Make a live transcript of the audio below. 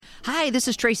Hi, this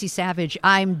is Tracy Savage.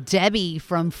 I'm Debbie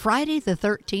from Friday the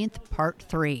 13th, Part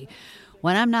 3.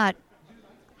 When I'm not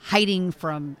hiding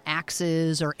from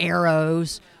axes or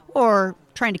arrows or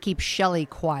trying to keep Shelley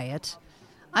quiet,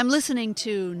 I'm listening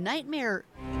to Nightmare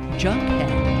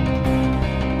Junkhead.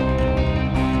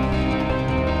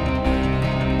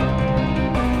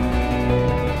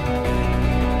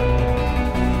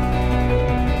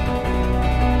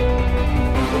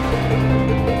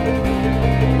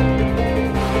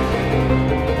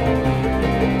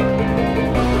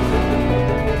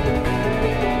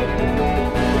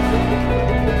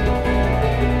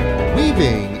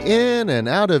 Weaving in and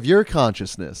out of your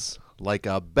consciousness, like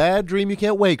a bad dream you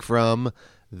can't wake from,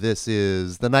 this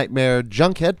is the Nightmare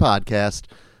Junkhead Podcast,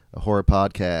 a horror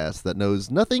podcast that knows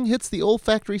nothing hits the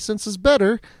olfactory senses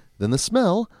better than the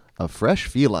smell of fresh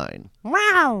feline.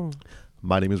 Wow.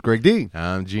 My name is Greg D.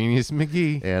 I'm Genius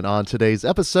McGee. And on today's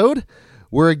episode,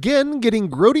 we're again getting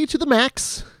grody to the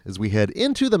max as we head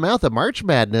into the mouth of March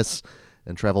Madness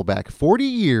and travel back 40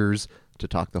 years to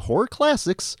talk the horror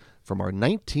classics from our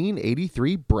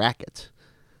 1983 bracket.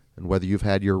 And whether you've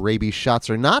had your rabies shots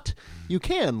or not, you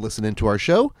can listen into our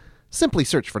show. Simply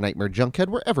search for Nightmare Junkhead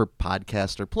wherever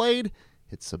podcasts are played.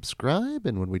 Hit subscribe,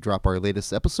 and when we drop our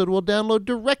latest episode, we'll download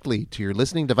directly to your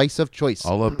listening device of choice.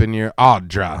 All up in your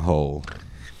dry hole.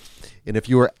 And if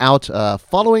you are out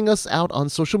following us out on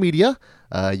social media,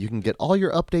 you can get all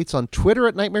your updates on Twitter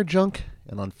at Nightmare Junk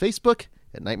and on Facebook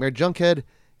at Nightmare Junkhead.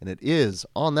 And it is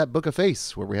on that Book of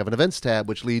Face where we have an events tab,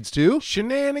 which leads to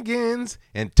Shenanigans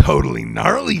and totally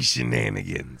gnarly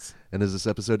shenanigans. And as this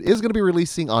episode is going to be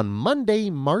releasing on Monday,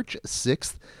 March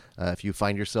 6th, if you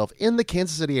find yourself in the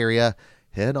Kansas City area,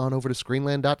 head on over to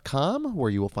Screenland.com, where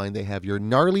you will find they have your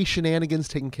gnarly shenanigans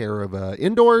taken care of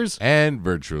indoors. And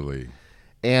virtually.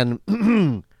 And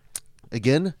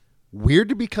again, weird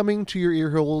to be coming to your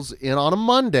ear holes in on a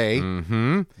Monday,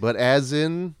 but as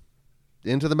in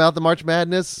Into the Mouth of March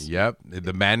Madness. Yep.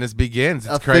 The madness begins.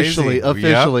 It's officially, crazy.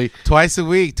 Officially. Yep. Twice a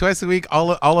week,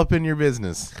 all up in your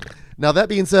business. Now, that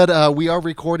being said, we are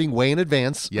recording way in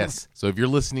advance. Yes. So if you're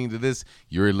listening to this,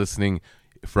 you're listening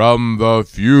from the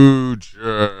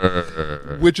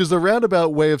future. Which is a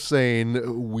roundabout way of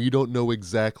saying we don't know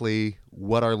exactly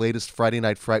what our latest Friday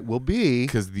Night Fright will be.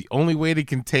 Because the only way to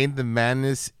contain the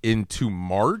madness into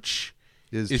March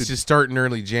is to start in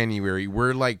early January.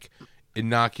 We're like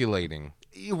inoculating.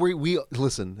 We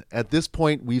listen, at this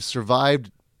point, we've survived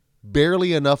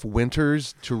barely enough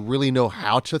winters to really know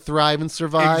how to thrive and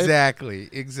survive. Exactly.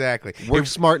 Work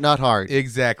smart, not hard.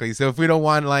 Exactly. So if we don't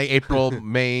want like April,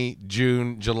 May,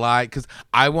 June, July, because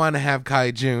I want to have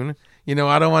Kai June. You know,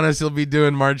 I don't want to still be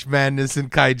doing March Madness in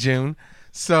Kai June.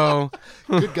 So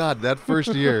good God, that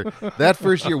first year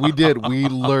we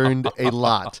learned a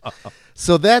lot.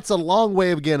 So that's a long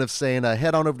way again of saying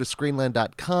head on over to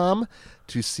Screenland.com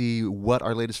to see what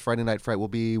our latest Friday Night Fright will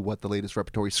be, what the latest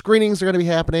repertory screenings are going to be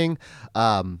happening,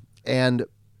 and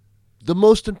the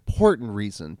most important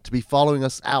reason to be following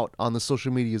us out on the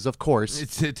social medias, of course,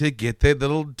 it's to get the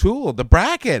little tool, the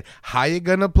bracket. How you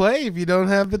going to play if you don't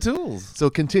have the tools? So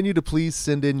continue to please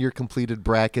send in your completed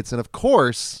brackets, and of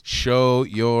course, show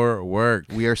your work.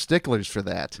 We are sticklers for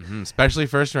that. Especially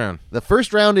first round. The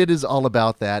first round, it is all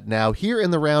about that. Now, here in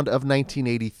the round of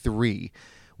 1983,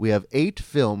 we have 8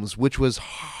 films, which was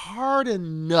hard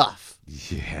enough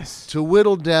to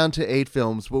whittle down to 8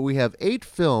 films, but we have 8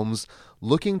 films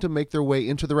looking to make their way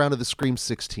into the round of the Scream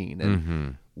 16.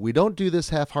 And we don't do this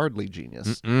half-heartedly,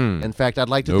 Genius. In fact, I'd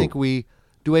like to think we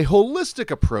do a holistic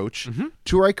approach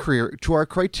to our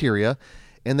criteria,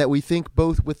 and that we think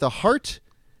both with the heart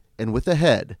and with the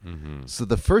head. So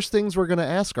the first things we're going to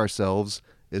ask ourselves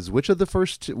is which of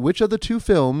the 2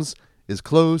 films is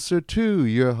closer to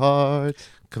your heart?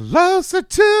 Closer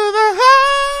to the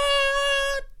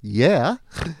heart. Yeah.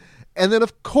 And then,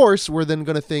 of course, we're then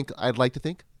going to think, I'd like to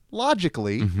think,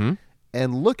 logically,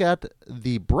 and look at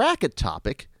the bracket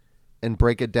topic and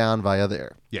break it down via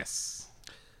there. Yes.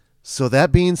 So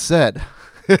that being said,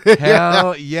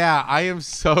 hell yeah, I am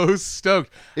so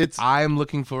stoked. I am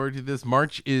looking forward to this.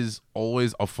 March is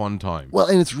always a fun time. Well,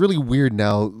 and it's really weird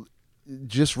now,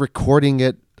 just recording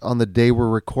it on the day we're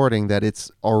recording, that it's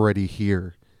already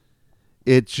here.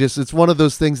 It's one of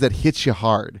those things that hits you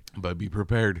hard. But be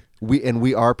prepared.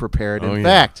 We are prepared. In yeah.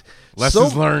 fact,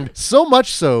 lessons learned. So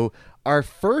much so, our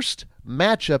first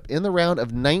matchup in the round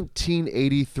of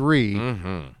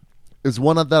 1983 is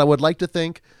one that I would like to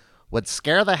think would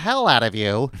scare the hell out of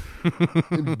you.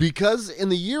 Because in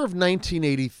the year of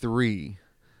 1983,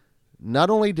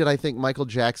 not only did I think Michael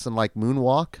Jackson like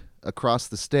moonwalk across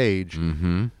the stage,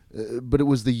 but it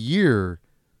was the year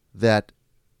that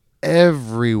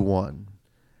everyone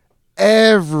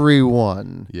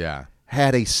everyone Yeah.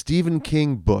 had a Stephen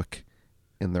King book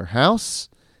in their house,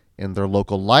 in their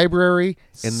local library,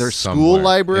 in their school Somewhere.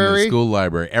 library. In the school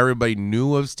library. Everybody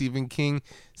knew of Stephen King.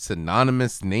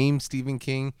 Synonymous name Stephen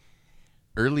King.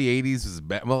 Early 80s was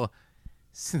well,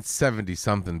 since 70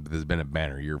 something there's been a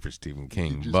banner year for Stephen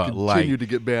King. Just But continue like to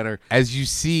get banner. as you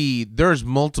see, there's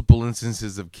multiple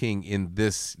instances of King in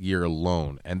this year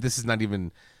alone. And this is not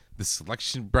even the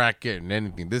selection bracket and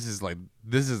anything. This is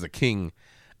a King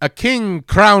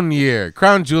crown year.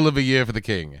 Crown jewel of a year for the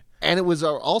King. And it was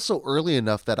also early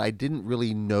enough that I didn't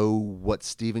really know what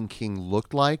Stephen King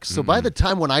looked like. So by the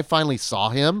time when I finally saw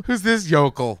him, Who's this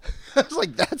yokel? I was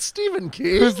like, that's Stephen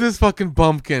King. Who's this fucking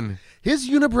bumpkin? His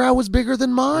unibrow was bigger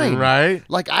than mine. Right?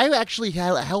 Like, I actually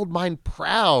held mine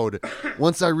proud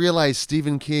once I realized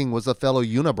Stephen King was a fellow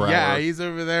unibrower. Yeah, he's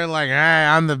over there like, hey,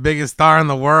 I'm the biggest star in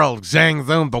the world. Zhang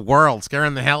Zoom, the world,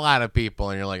 scaring the hell out of people.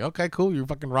 And you're like, okay, cool, you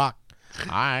fucking rock. All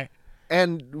right.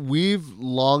 And we've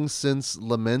long since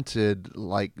lamented,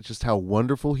 like, just how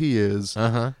wonderful he is.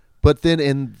 Uh-huh. But then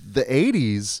in the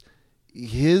 80s,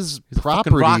 his a fucking rock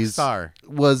properties star.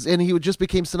 and he just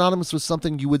became synonymous with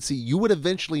something you would see. You would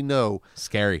eventually know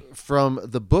Scary. from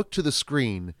the book to the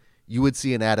screen, you would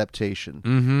see an adaptation.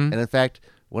 Mm-hmm. And in fact,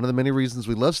 one of the many reasons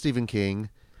we love Stephen King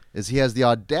is he has the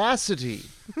audacity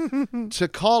to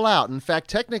call out. In fact,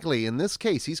 technically, in this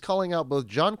case, he's calling out both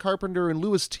John Carpenter and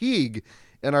Louis Teague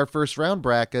in our first round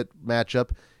bracket matchup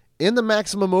in the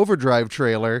Maximum Overdrive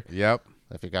trailer. Yep.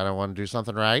 If you gotta want to do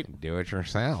something right, Do it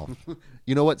yourself.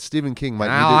 you know what? Stephen King might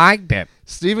I need liked it.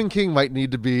 Stephen King might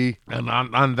need to be. And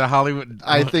on the Hollywood.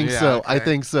 I think Yeah, so. okay. I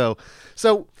think so.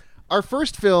 So our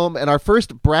first film and our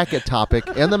first bracket topic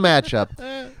and the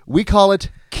matchup, we call it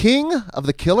King of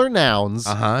the Killer Nouns.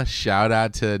 Uh-huh. Shout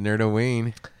out to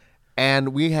Nerdoween. And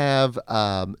we have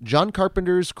John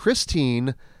Carpenter's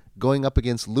Christine going up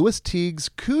against Louis Teague's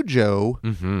Cujo.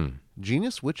 Mm-hmm.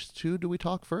 Genius, which two do we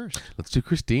talk first? Let's do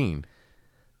Christine.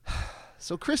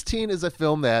 So Christine is a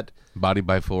film that, Body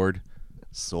by Ford.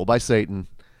 sold by Satan,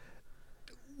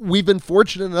 we've been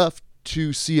fortunate enough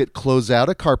to see it close out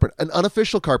an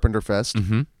unofficial Carpenter Fest.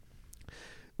 Mm-hmm.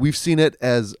 We've seen it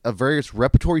as a various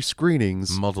repertory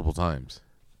screenings, Multiple times.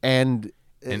 and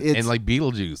it's And like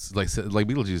Beetlejuice, like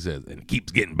Beetlejuice says, and it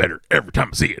keeps getting better every time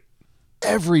I see it.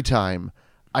 every time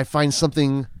I find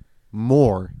something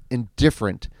more and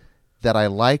different that I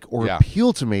like or Yeah.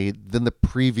 appeal to me than the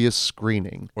previous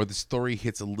screening. Or the story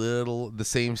hits the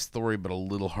same story, but a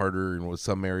little harder, and with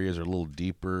some areas are a little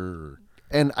deeper.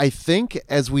 And I think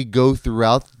as we go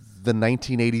throughout the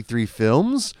 1983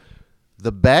 films,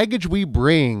 the baggage we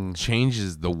bring,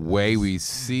 Changes the way we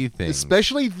see things.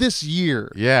 especially this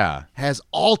year, Yeah. has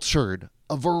altered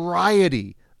a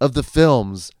variety of the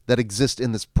films that exist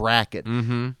in this bracket.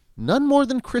 Mm-hmm. None more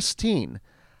than Christine.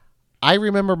 I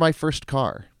remember my first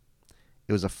car.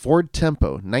 It was a Ford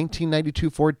Tempo, 1992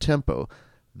 Ford Tempo,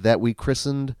 that we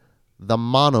christened the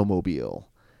Monomobile.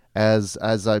 As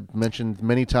I've mentioned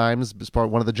many times, as part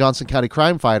of one of the Johnson County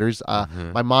crime fighters,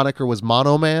 my moniker was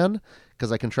Mono Man because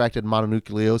I contracted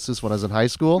mononucleosis when I was in high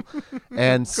school,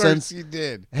 and since you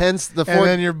did. hence the And Ford,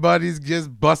 then your buddies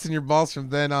just busting your balls from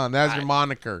then on. That's your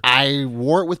moniker. I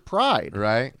wore it with pride.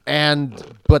 Right?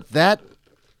 But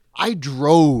I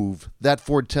drove that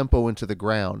Ford Tempo into the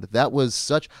ground. It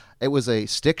was a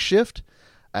stick shift.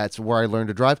 That's where I learned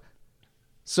to drive.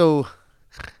 So,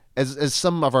 as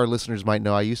some of our listeners might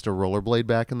know, I used to rollerblade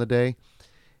back in the day.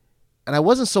 And I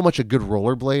wasn't so much a good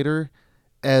rollerblader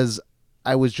as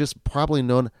I was just probably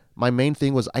known. My main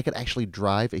thing was I could actually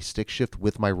drive a stick shift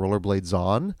with my rollerblades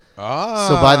on. Ah.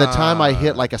 So by the time I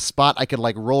hit like a spot, I could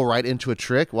like roll right into a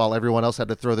trick while everyone else had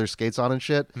to throw their skates on and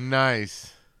shit.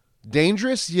 Nice.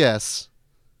 Dangerous, yes.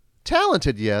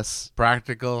 Talented, yes.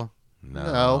 Practical?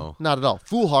 No, not at all.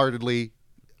 Foolhardily,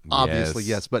 obviously,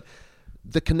 yes. But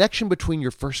the connection between your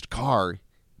first car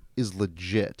is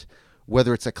legit.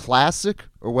 Whether it's a classic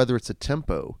or whether it's a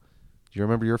tempo. Do you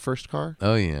remember your first car?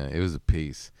 Oh, yeah. It was a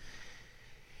piece.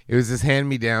 It was this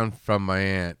hand-me-down from my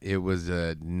aunt. It was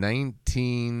a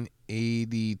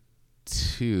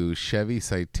 1982 Chevy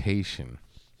Citation.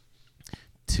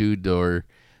 Two-door,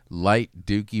 light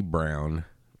dookie brown.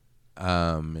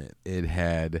 It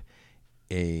had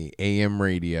a AM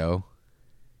radio,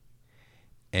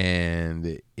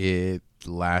 and it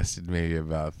lasted maybe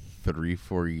about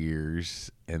 3-4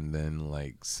 years, and then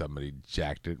like somebody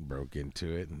jacked it and broke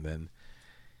into it, and then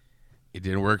it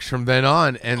didn't work from then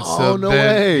on, and Oh, so no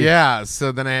then, way. yeah.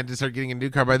 So then I had to start getting a new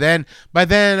car. By then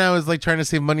I was like trying to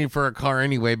save money for a car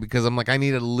anyway because I'm like I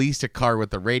need at least a car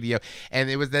with a radio, and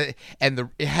it was that, and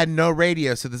it had no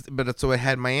radio. So it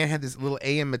had my aunt had this little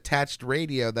AM attached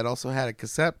radio that also had a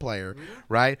cassette player,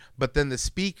 right? But then the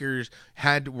speakers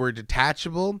were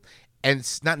detachable. And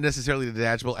it's not necessarily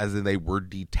detachable, as in they were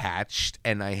detached,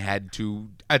 and I had to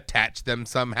attach them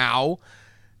somehow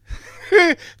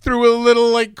through a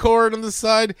little like cord on the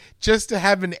side just to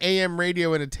have an AM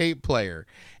radio and a tape player,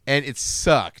 and it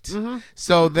sucked.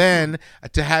 So then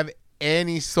to have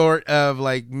any sort of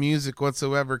like music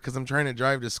whatsoever, because I'm trying to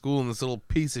drive to school in this little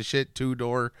piece of shit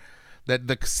 2-door. That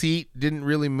the seat didn't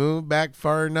really move back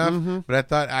far enough, but I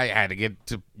thought I had to get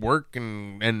to work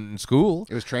and school.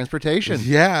 It was transportation.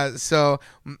 Yeah, so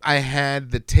I had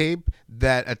the tape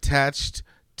that attached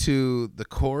to the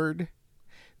cord,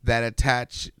 that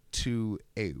attached to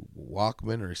a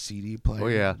Walkman or CD player. Oh,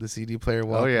 yeah. The CD player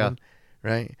Walkman. Oh, yeah.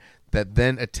 Right? That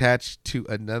then attached to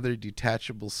another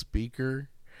detachable speaker.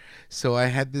 So I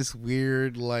had this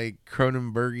weird, like,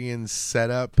 Cronenbergian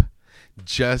setup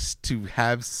just to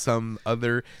have some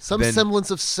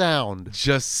semblance of sound.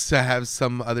 Just to have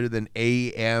some other than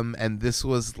AM, and this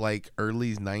was like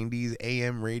early 90s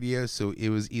AM radio, so it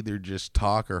was either just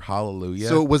talk or hallelujah.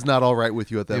 So it was not all right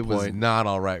with you at that It was point. not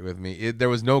all right with me. There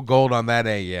was no gold on that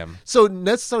AM. So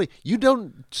necessarily,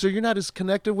 you're not as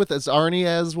connected with as Arnie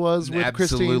as was with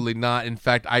Christine? Absolutely not. In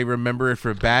fact, I remember it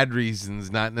for bad reasons,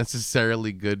 not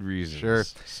necessarily good reasons. Sure.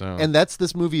 So And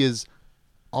this movie is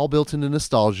all built into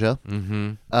nostalgia.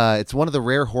 mm-hmm. It's one of the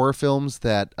rare horror films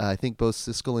that I think both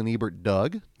Siskel and Ebert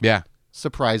dug, Yeah.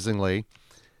 surprisingly.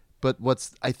 But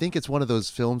I think it's one of those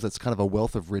films that's kind of a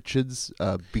wealth of riches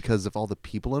because of all the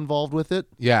people involved with it.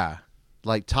 Yeah.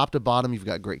 Like top to bottom, you've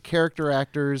got great character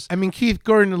actors. I mean, Keith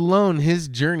Gordon alone, his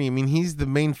journey, I mean, he's the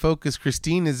main focus.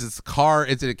 Christine is it's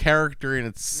a character in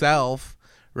itself,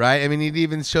 right? I mean, it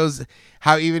even shows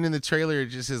how even in the trailer, it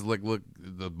just says, like, look,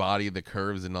 the body, the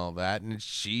curves and all that. And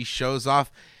she shows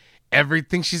off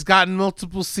everything. She's got in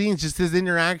multiple scenes, just his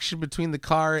interaction between the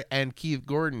car and Keith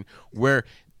Gordon, where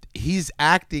he's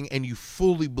acting and you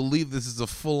fully believe this is a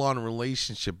full-on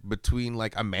relationship between,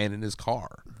 like, a man and his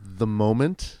car. The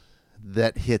moment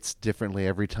that hits differently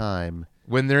every time.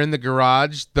 When they're in the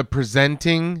garage, the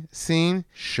presenting scene.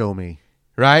 Show me.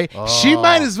 Right? Oh. She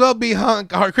might as well be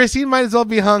Christine might as well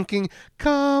be honking,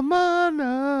 come on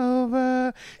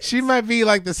over. She might be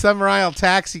like the Summer Isle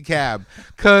taxi cab.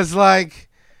 Cause like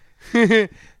I'm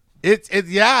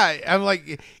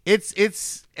like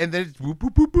it's and then whoop,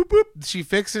 whoop, whoop, whoop, whoop. She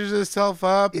fixes herself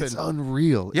up. It's and,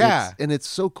 unreal. Yeah. And it's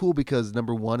so cool because,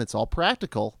 number one, it's all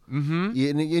practical.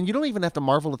 Mm-hmm. And you don't even have to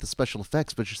marvel at the special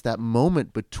effects, but just that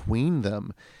moment between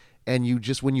them. And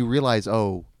when you realize,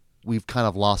 oh, we've kind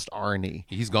of lost Arnie.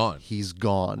 He's gone. He's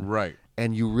gone. Right.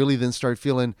 And you really then start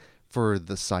feeling for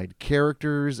the side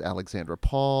characters, Alexandra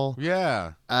Paul.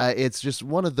 Yeah. It's just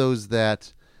one of those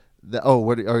that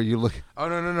what are you looking?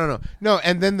 Oh, no.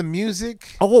 And then the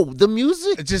music. Oh, the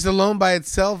music. Just alone by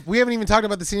itself. We haven't even talked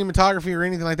about the cinematography or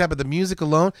anything like that, but the music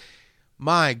alone,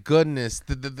 my goodness,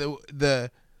 the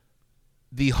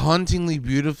hauntingly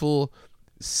beautiful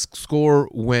score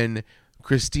when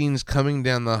Christine's coming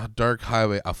down the dark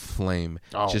highway aflame,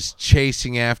 just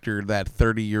chasing after that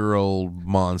 30-year-old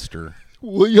monster.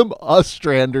 William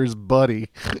Ostrander's buddy.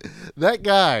 That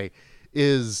guy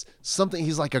is something.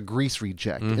 He's like a grease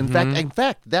reject. Mm-hmm. In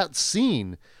fact, that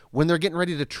scene when they're getting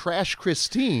ready to trash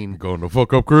Christine. Gonna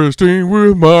fuck up Christine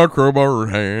with my crowbar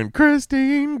hand.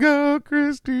 Christine, go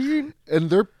Christine. And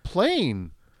they're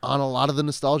playing on a lot of the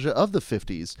nostalgia of the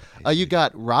 50s. You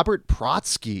got Robert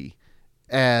Protsky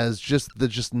as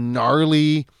just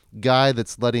gnarly guy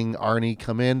that's letting Arnie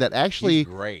come in. That actually, He's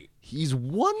great. He's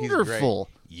wonderful.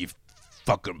 You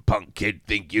fucking punk kid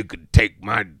think you could take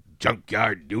my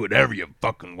junkyard and do whatever you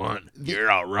fucking want. You're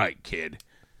all right, kid.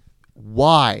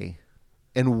 Why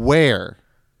and where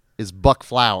is Buck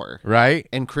Flower? Right?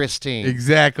 And Christine.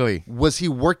 Exactly. Was he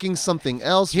working something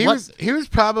else? He was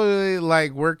probably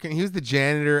like working. He was the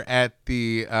janitor at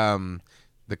the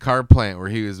car plant where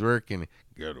he was working.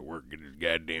 Got to work at his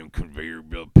goddamn conveyor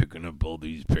belt, picking up all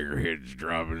these figureheads,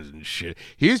 droppings and shit.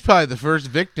 He was probably the first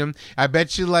victim. I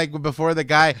bet you, like before the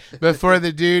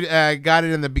dude got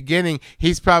it in the beginning,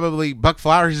 Buck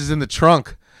Flowers is in the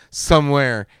trunk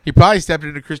somewhere. He probably stepped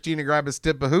into Christine to grab a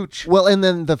stip of hooch. Well, and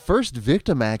then the first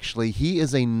victim, actually, he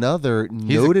is another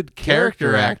noted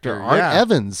character actor, Art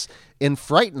Evans in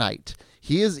Fright Night.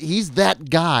 He's that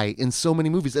guy in so many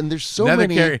movies, and there's so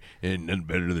many. Ain't nothing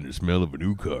better than the smell of a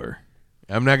new car.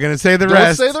 I'm not gonna say the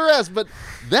rest. Don't say the rest, but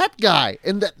that guy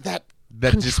and that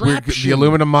that just weird, the contraption.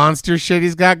 aluminum monster shit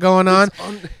he's got going on.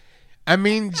 I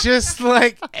mean, just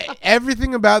like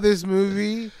everything about this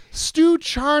movie. Stu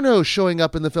Charno showing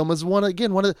up in the film is one of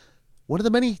the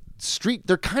many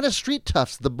they're kind of street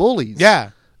toughs, the bullies.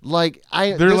 Yeah.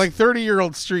 They're like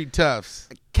 30-year-old street toughs.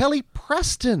 Kelly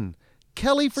Preston.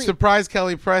 Surprise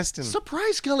Kelly Preston.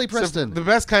 Surprise Kelly Preston. The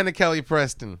best kind of Kelly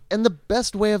Preston. And the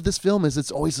best way of this film is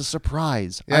it's always a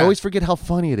surprise. Yeah. I always forget how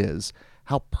funny it is,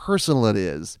 how personal it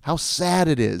is, how sad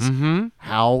it is,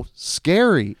 how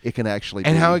scary it can actually be.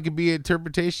 And how it could be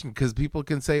interpretation, because people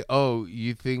can say, oh,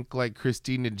 you think like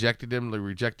Christine injected him, like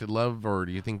rejected love, or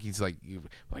do you think he's like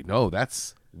no,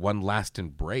 that's one last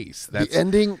embrace. That's the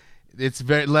ending. It's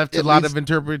very left a lot of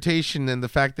interpretation, and the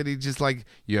fact that he just like,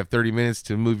 you have 30 minutes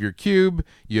to move your cube,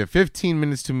 you have 15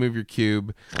 minutes to move your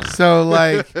cube. So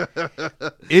like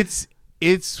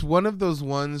it's one of those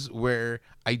ones where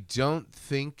I don't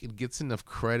think it gets enough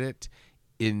credit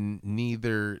in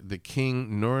neither the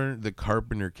King nor the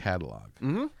Carpenter catalog.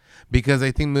 Mm-hmm. Because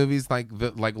I think movies like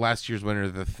last year's winner,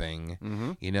 The Thing,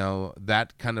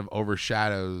 that kind of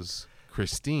overshadows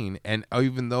Christine. And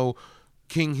even though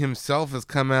King himself has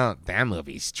come out, that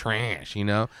movie's trash,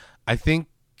 I think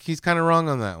he's kind of wrong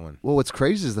on that one. Well, what's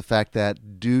crazy is the fact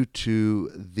that due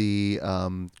to the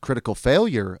critical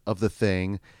failure of The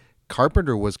Thing,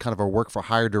 Carpenter was kind of a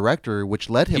work-for-hire director, which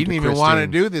led him to He didn't even want to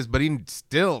do this, but he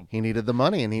needed the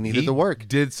money and he needed the work.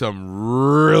 Did some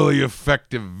really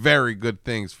effective, very good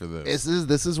things for this.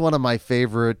 This is one of my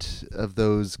favorite of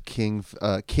those King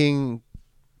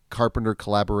Carpenter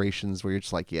collaborations where you're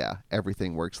just like, yeah,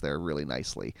 everything works there really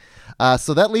nicely.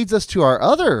 So that leads us to our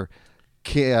other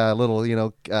king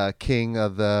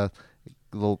of the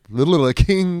little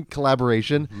King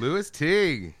collaboration, Louis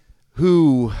Teague,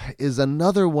 who is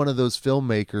another one of those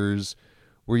filmmakers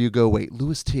where you go, wait,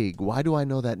 Louis Teague, why do I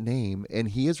know that name? And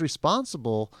he is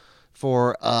responsible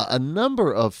for a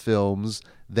number of films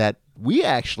that we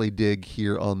actually dig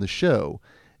here on the show.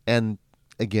 And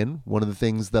again, one of the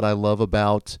things that I love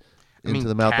about Into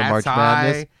the Mouth of March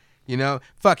Madness.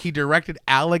 He directed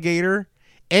Alligator.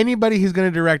 Anybody who's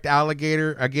going to direct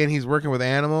Alligator, again, he's working with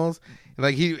animals.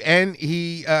 Like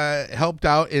he helped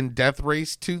out in Death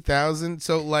Race 2000.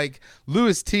 So like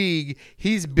Louis Teague,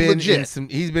 he's been in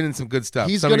some good stuff.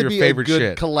 He's going to be a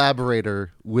good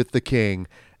collaborator with the King.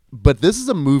 But this is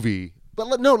a movie.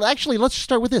 But no, actually, let's just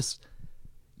start with this.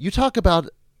 You talk about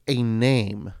a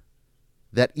name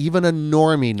that even a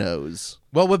normie knows.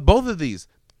 Well, with both of these,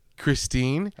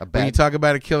 Christine, when you talk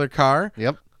about a killer car,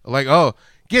 yep. Like, oh,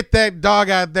 get that dog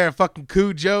out there, fucking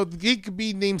Cujo. He could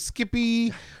be named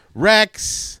Skippy,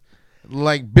 Rex,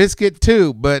 like Biscuit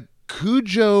too, but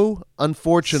Cujo,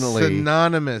 unfortunately,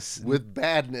 synonymous with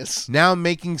badness. Now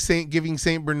giving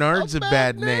Saint Bernard's a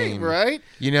bad name, right?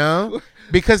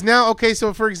 Because now, okay,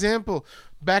 so for example,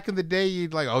 back in the day,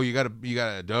 you'd like, oh, you got a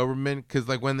Doberman, because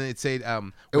like when they say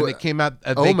when it came out,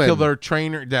 they killed their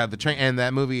trainer, the train, and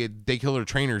that movie they kill their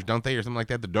trainers, don't they, or something like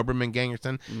that? The Doberman gang or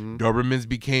something. Mm-hmm. Dobermans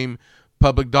became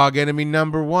public dog enemy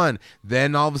number 1.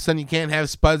 Then all of a sudden you can't have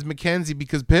Spuds McKenzie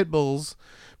because pit bulls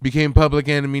became public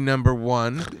enemy number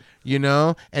 1.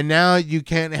 And now you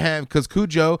can't have, because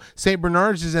Cujo, St.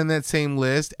 Bernard's is in that same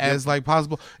list as like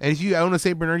possible. And if you own a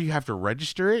St. Bernard, you have to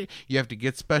register it. You have to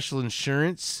get special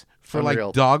insurance for like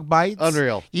dog bites.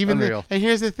 Unreal. And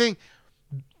here's the thing.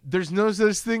 There's no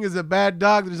such thing as a bad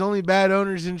dog. There's only bad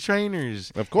owners and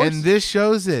trainers. Of course. And this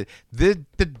shows it. The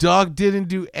dog didn't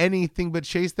do anything but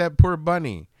chase that poor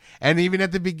bunny. And even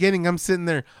at the beginning, I'm sitting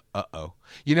there, uh-oh.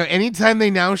 Anytime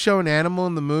they now show an animal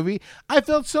in the movie, I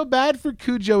felt so bad for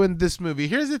Cujo in this movie.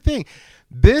 Here's the thing.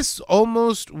 This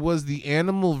almost was the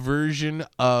animal version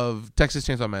of Texas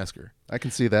Chainsaw Massacre. I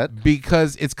can see that.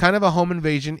 Because it's kind of a home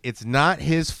invasion. It's not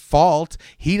his fault.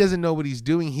 He doesn't know what he's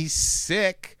doing. He's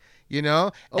sick.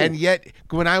 And yet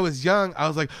when I was young, I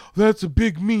was like, that's a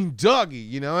big mean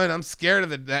doggy, and I'm scared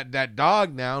of that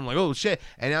dog now. I'm like, oh shit.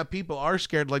 And now people are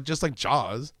scared, like just like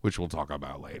Jaws, which we'll talk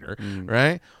about later,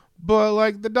 right? But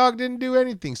like the dog didn't do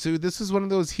anything. So this is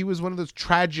he was one of those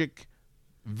tragic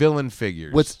villain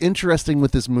figures. What's interesting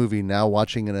with this movie now,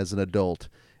 watching it as an adult,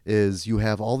 is you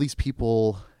have all these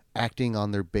people acting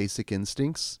on their basic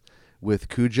instincts. With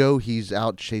Cujo, he's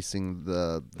out chasing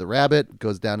the rabbit,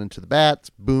 goes down into the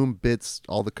bats, boom, bits,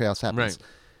 all the chaos happens. Right.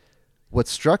 What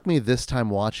struck me this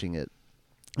time watching it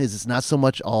is it's not so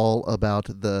much all about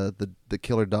the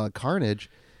killer dog carnage,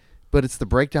 but it's the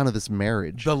breakdown of this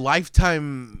marriage. The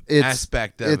lifetime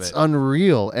aspect of it. It's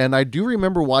unreal. And I do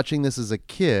remember watching this as a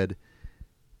kid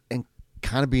and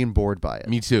kind of being bored by it.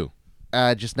 Me too.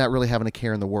 Just not really having a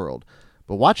care in the world.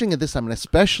 But watching it this time, and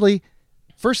especially,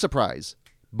 first surprise,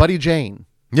 Buddy Jane.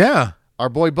 Yeah. our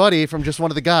boy Buddy from Just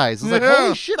One of the Guys. It's like, Yeah.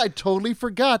 holy shit, I totally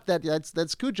forgot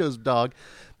that's Cujo's dog.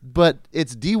 But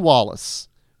it's Dee Wallace,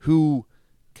 who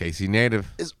Casey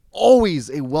native. is always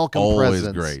a welcome Always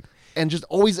presence. great. And just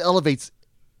always elevates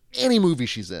any movie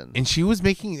she's in. And she was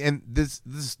making, and this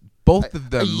both of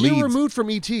the a year leads. removed from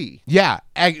E.T. Yeah,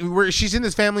 where she's in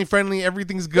this family friendly,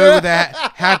 everything's good with that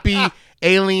happy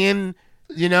alien.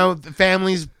 You know, the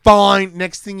family's fine.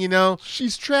 Next thing you know,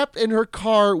 She's trapped in her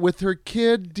car with her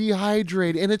kid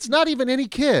dehydrated, and it's not even any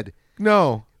kid.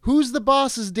 no. Who's the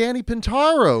boss is Danny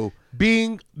Pintaro.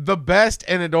 Being the best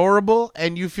and adorable,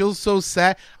 and you feel so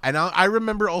sad. And I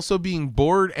remember also being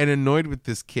bored and annoyed with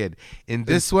this kid. In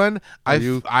this one,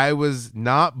 I was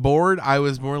not bored. I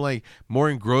was more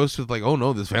engrossed with like, oh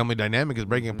no, this family dynamic is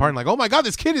breaking apart. And like, oh my god,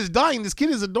 this kid is dying. This kid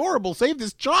is adorable. Save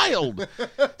this child.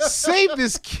 Save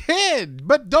this kid.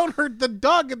 But don't hurt the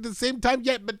dog at the same time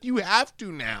yet. But you have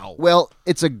to now. Well,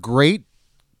 it's a great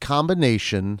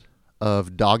combination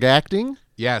of dog acting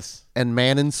Yes. and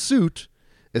man in suit,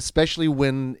 especially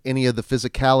when any of the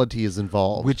physicality is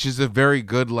involved. Which is a very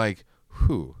good like,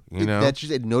 who you know. That's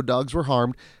just, no dogs were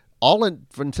harmed. All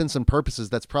for intents and purposes,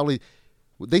 that's probably,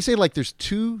 they say like there's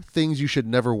two things you should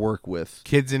never work with.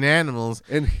 Kids and animals.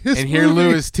 And here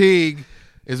Louis Teague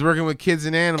is working with kids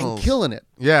and animals. and killing it.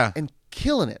 Yeah. And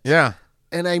killing it. Yeah.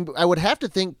 And I would have to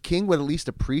think King would at least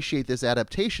appreciate this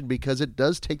adaptation because it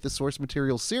does take the source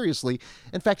material seriously.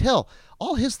 In fact, hell,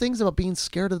 all his things about being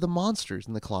scared of the monsters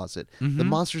in the closet, the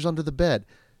monsters under the bed,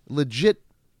 legit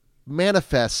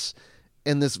manifests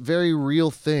in this very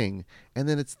real thing. And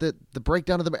then it's the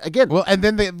breakdown of the again. Well, and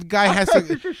then the guy has I was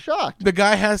to just shocked. the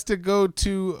guy has to go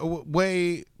to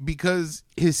way because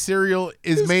his cereal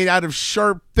is made out of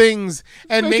sharp things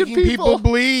and making making people people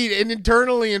bleed and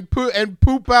internally and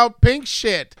poop out pink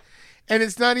shit. And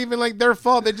it's not even like their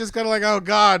fault. They just gotta like, oh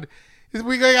God,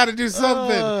 we got to do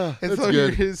something. And that's so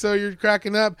good. you're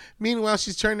cracking up. Meanwhile,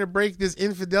 she's trying to break this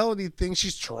infidelity thing.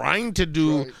 She's trying to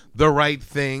do the right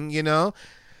thing, you know.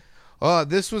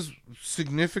 This was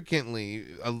significantly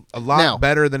a lot Now-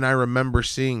 better than I remember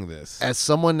seeing this. As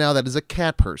someone now that is a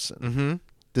cat person,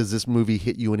 does this movie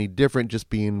hit you any different just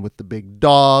being with the big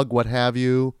dog, what have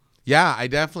you? Yeah, I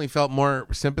definitely felt more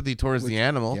sympathy towards the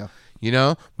animal. yeah. You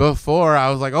know, before I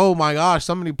was like, "Oh my gosh,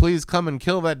 somebody please come and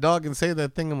kill that dog and say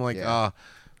that thing." I'm like, Yeah.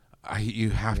 I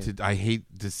hate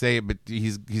to say it, but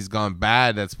he's gone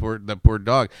bad. That poor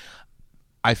dog.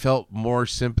 I felt more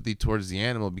sympathy towards the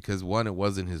animal because one, it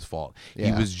wasn't his fault. He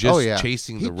Yeah. was just Oh, yeah.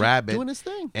 chasing He the just rabbit, doing his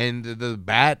thing. and the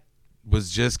bat was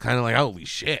just kind of like, holy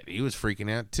shit, he was freaking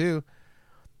out too.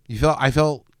 I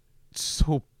felt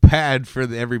so bad for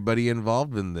everybody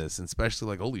involved in this, and especially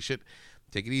like, holy shit,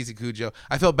 take it easy, Cujo.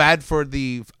 I felt bad for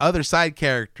the other side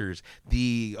characters,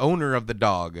 the owner of the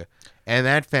dog, and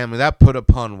that family, that put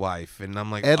upon wife, and I'm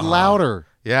like, Ed oh, Lauder.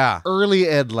 yeah, Early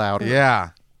Ed Lauder.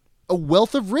 yeah. A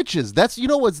wealth of riches. That's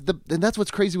and that's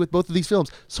what's crazy with both of these films.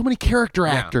 So many character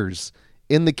actors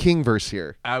in the Kingverse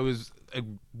here.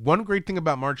 One great thing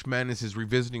about March Madness is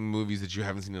revisiting movies that you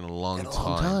haven't seen in a long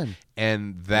time.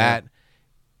 And that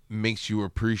makes you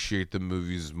appreciate the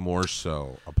movies more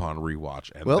so upon rewatch.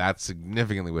 And that's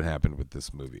significantly what happened with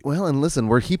this movie. Well, and listen,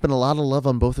 we're heaping a lot of love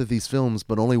on both of these films,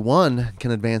 but only one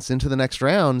can advance into the next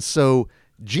round. So,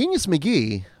 Genius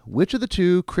McGee, which of the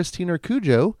two, Christine or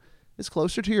Cujo, is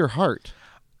closer to your heart?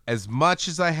 As much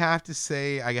as I have to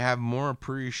say I have more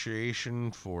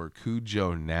appreciation for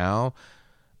Cujo now,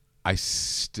 I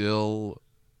still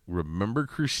remember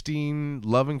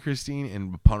loving Christine,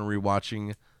 and upon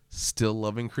rewatching, still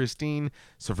loving Christine.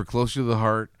 So for closer to the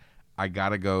heart, I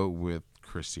gotta go with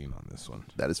Christine on this one.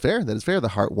 That is fair. That is fair. The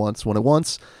heart wants what it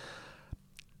wants.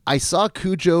 I saw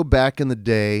Cujo back in the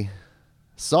day,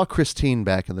 saw Christine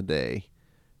back in the day.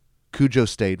 Cujo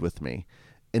stayed with me.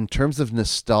 In terms of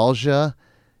nostalgia,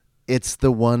 it's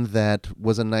the one that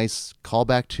was a nice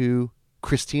callback to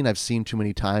Christine. I've seen too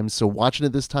many times, so watching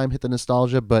it this time hit the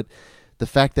nostalgia, but the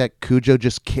fact that Cujo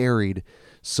just carried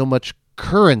so much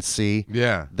currency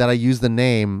that I use the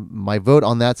name, my vote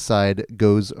on that side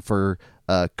goes for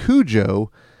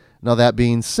Cujo. Now, that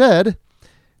being said,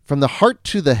 from the heart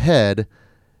to the head,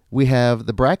 we have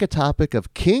the bracket topic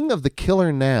of King of the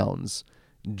Killer Nouns.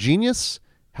 Genius,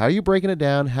 how are you breaking it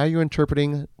down? How are you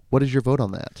interpreting? What is your vote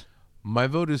on that? My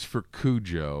vote is for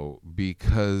Cujo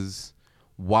because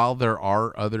while there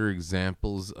are other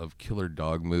examples of killer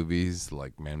dog movies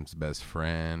like Man's Best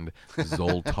Friend,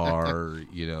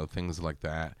 Zoltar, things like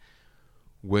that,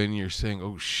 when you're saying,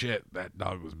 oh shit, that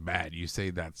dog was bad, you say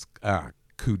that's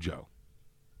Cujo.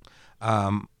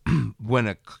 When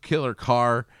a killer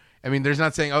car, there's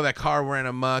not saying, oh, that car ran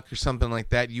amok or something like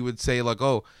that. You would say like,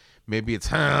 oh, maybe it's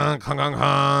honk, honk, honk,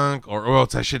 honk, or oh,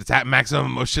 it's at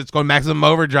maximum, oh shit's going maximum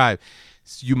overdrive.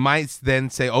 So you might then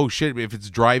say, oh shit, if it's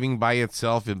driving by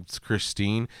itself, it's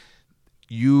Christine.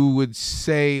 You would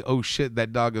say, oh shit,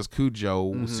 that dog is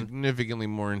Cujo, significantly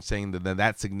more insane than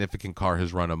that significant car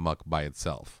has run amok by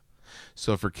itself.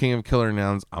 So for King of Killer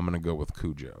Nouns, I'm going to go with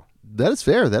Cujo. That is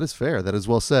fair. That is fair. That is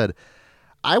well said.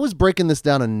 I was breaking this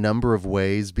down a number of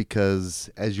ways because,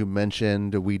 as you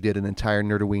mentioned, we did an entire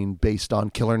Nerdoween based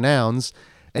on killer nouns.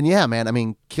 And yeah, man, I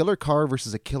mean, killer car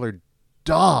versus a killer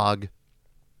dog,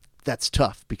 that's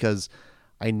tough because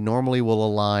I normally will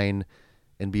align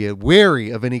and be wary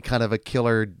of any kind of a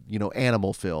killer,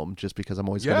 animal film just because I'm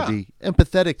always going to be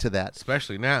empathetic to that.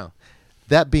 Especially now.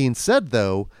 That being said,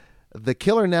 though, the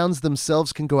killer nouns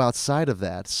themselves can go outside of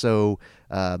that. So,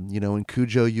 in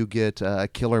Cujo, you get a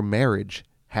killer marriage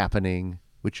happening,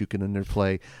 which you can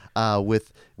interplay.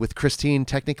 With Christine,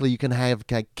 technically, you can have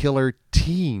killer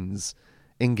teens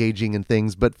engaging in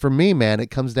things. But for me, man,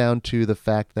 it comes down to the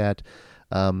fact that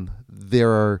there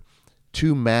are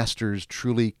two masters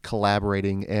truly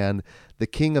collaborating, and the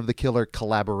king of the killer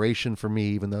collaboration for me,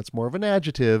 even though it's more of an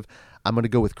adjective, I'm going to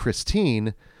go with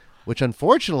Christine, which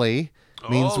unfortunately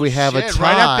means we have a tie.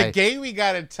 Right out the gate, we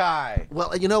got a tie.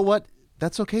 Well, you know what?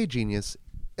 That's okay, genius.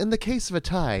 In the case of a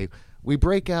tie, we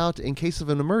break out, in case of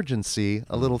an emergency,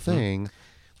 a little thing.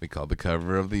 We call the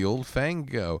cover of the old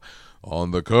Fango.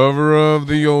 On the cover of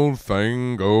the old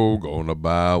Fango, gonna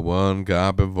buy one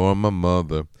copy for my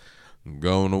mother.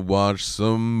 Gonna watch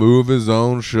some movies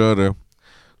on Shudder.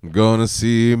 Gonna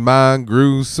see my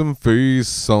gruesome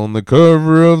face on the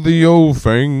cover of the old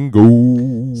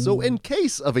Fango. So in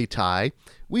case of a tie,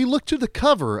 we look to the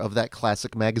cover of that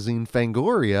classic magazine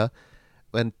Fangoria,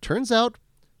 and turns out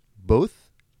both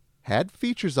had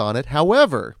features on it.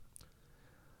 However,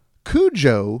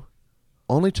 Cujo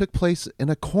only took place in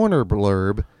a corner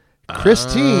blurb.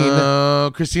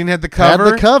 Christine had the cover.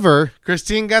 Had the cover.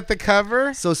 Christine got the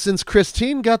cover. So since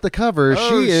Christine got the cover,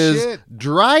 she is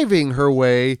driving her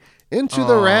way into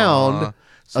the round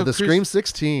of the Scream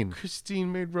 16.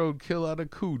 Christine made roadkill out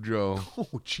of Cujo. Oh,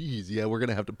 jeez. Yeah, we're going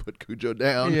to have to put Cujo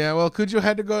down. Yeah, well, Cujo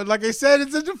had to go. Like I said,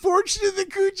 it's unfortunate that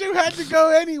Cujo had to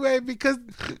go anyway, because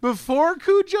before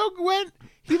Cujo went,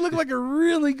 he looked like a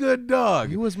really good dog.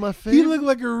 He was my favorite. He looked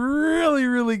like a really,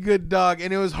 really good dog.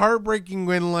 And it was heartbreaking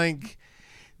when,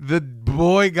 the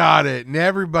boy got it and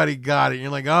everybody got it. And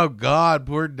you're like, oh, God,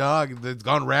 poor dog. It's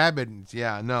gone rabid.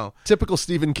 Yeah, no. Typical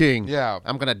Stephen King. Yeah.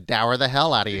 I'm going to dour the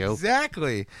hell out of you.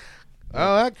 Exactly.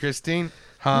 Oh, Christine.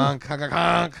 Honk, honk, honk,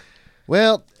 honk.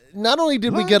 Well, not only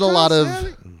did we get a lot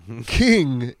of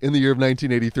King in the year of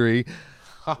 1983...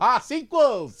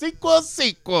 Sequels.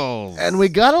 And we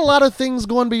got a lot of things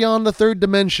going beyond the third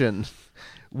dimension,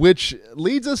 which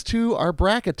leads us to our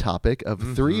bracket topic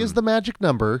of 3 is the magic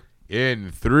number.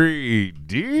 In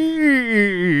 3D.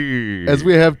 As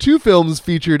we have 2 films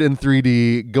featured in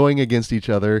 3D going against each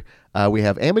other. We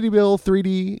have Amityville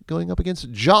 3D going up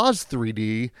against Jaws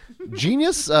 3D.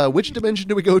 Genius, which dimension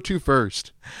do we go to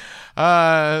first?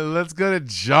 Let's go to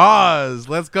Jaws.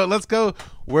 Let's go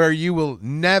where you will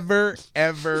never,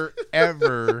 ever,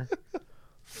 ever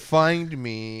find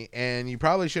me, and you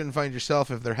probably shouldn't find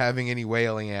yourself if they're having any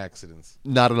whaling accidents.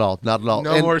 Not at all. Not at all.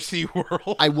 No more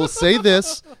SeaWorld. I will say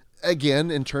this,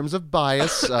 again, in terms of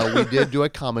bias, we did do a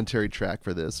commentary track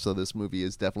for this, so this movie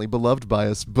is definitely beloved by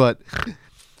us, but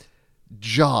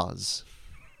Jaws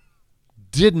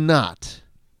did not,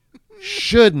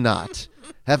 should not,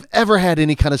 have ever had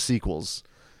any kind of sequels,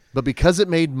 but because it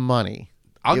made money,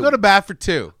 I'll go to bat for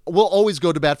 2. We'll always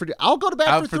go to bat for 2. I'll go to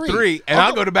bat for 3. And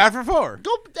I'll go to bat for 4.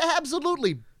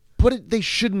 Absolutely, but they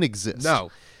shouldn't exist.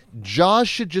 No. Jaws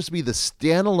should just be the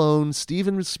standalone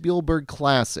Steven Spielberg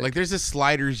classic. Like there's a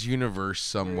Sliders universe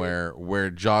somewhere where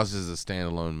Jaws is a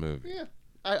standalone movie. Yeah,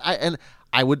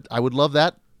 I would love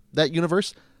that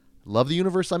universe. Love the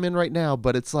universe I'm in right now,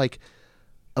 but it's like,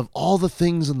 of all the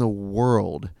things in the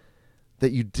world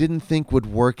that you didn't think would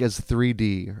work as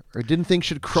 3D or didn't think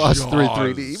should cross through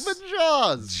 3D, but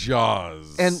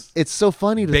Jaws. And it's so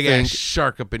funny to think. Big ass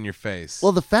shark up in your face.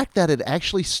 Well, the fact that it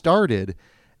actually started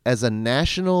as a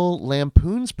National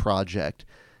Lampoon's project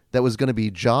that was going to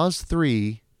be Jaws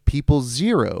 3, People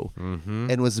Zero,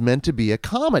 and was meant to be a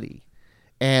comedy.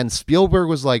 And Spielberg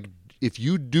was like, if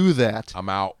you do that, I'm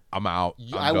out.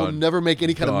 I will never make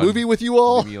any kind of movie with you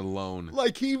all. Leave me alone.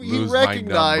 Like he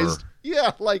recognized,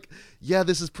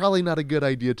 this is probably not a good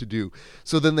idea to do.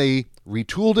 So then they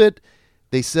retooled it.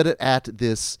 They set it at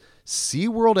this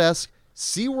SeaWorld-esque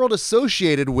SeaWorld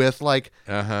associated with, like,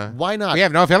 why not? We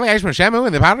have no affiliation with Shamu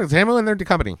and the Powder Shamu and their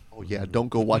company. Oh, yeah, don't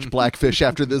go watch Blackfish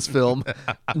after this film.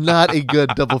 Not a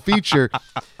good double feature.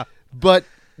 But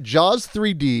Jaws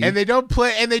 3D. And they don't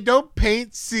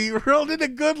paint SeaWorld in a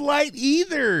good light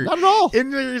either. Not at all.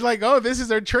 And they're like, oh, this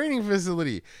is our training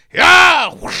facility.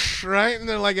 Yeah, whoosh, right? And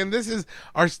they're like, and this is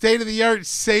our state-of-the-art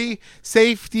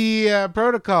safety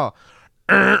protocol.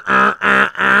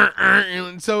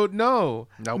 And so no,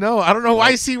 I don't know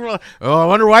why SeaWorld. Oh, I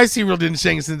wonder why SeaWorld didn't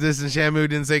shank this and Shamu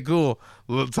didn't say, cool,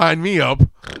 well, sign me up.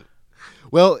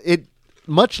 Well, it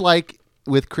much like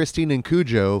with Christine and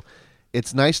Cujo,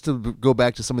 it's nice to go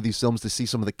back to some of these films to see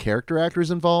some of the character actors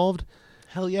involved.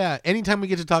 Hell yeah. Anytime we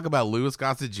get to talk about Louis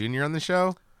Gossett Jr. on the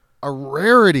show. A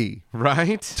rarity.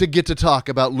 Right? To get to talk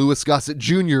about Louis Gossett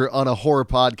Jr. on a horror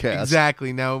podcast.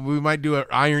 Exactly. Now, we might do an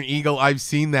Iron Eagle. I've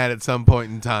seen that at some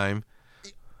point in time.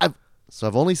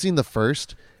 I've only seen the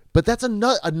first. But that's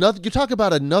another. You talk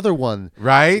about another one,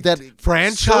 right? That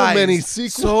franchise, so many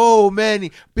sequels, so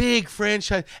many big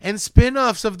franchise and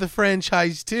spin-offs of the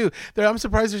franchise too. I'm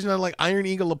surprised there's not like Iron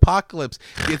Eagle Apocalypse.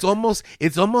 It's almost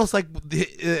like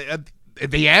the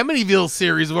Amityville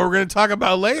series, what we're going to talk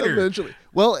about later. Eventually.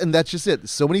 Well, and that's just it.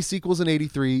 So many sequels in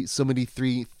 '83, so many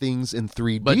things in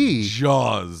 3D. But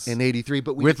Jaws in '83,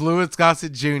 but with Louis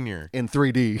Gossett Jr. in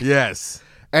 3D. Yes.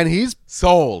 And he's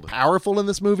sold. Powerful in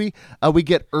this movie. We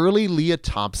get early Leah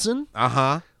Thompson.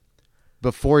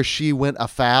 Before she went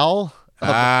afoul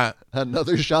of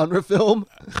another genre film.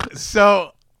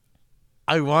 So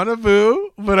I want to boo,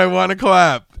 but I want to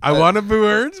clap. I want to boo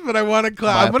words, but I want to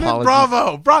clap. I'm gonna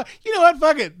bravo. You know what?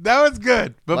 Fuck it. That was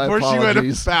good. Before she went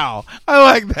afoul. I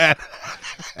like that.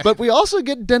 But we also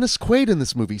get Dennis Quaid in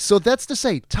this movie. So that's to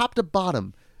say, top to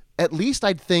bottom, at least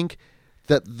I'd think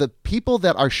that the people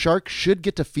that our shark should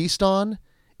get to feast on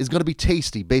is going to be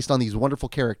tasty based on these wonderful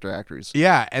character actors.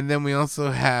 Yeah, and then we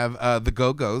also have the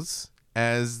Go-Go's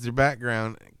as their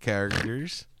background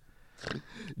characters.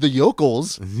 The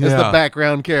Yokels as the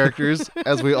background characters,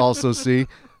 as we also see.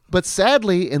 But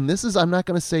sadly, and this is, I'm not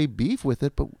going to say beef with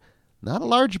it, but not a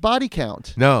large body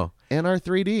count. No. In our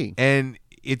 3D. And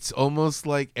it's almost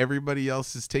like everybody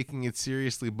else is taking it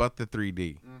seriously but the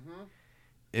 3D.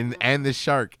 And the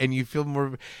shark, and you feel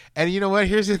more. And you know what?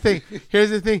 Here's the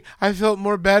thing. I felt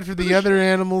more bad for the other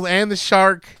animals and the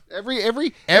shark.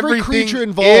 Every creature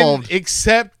involved,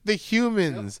 except the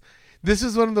humans. Yep. This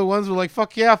is one of the ones where, like,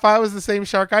 fuck yeah, if I was the same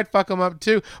shark, I'd fuck them up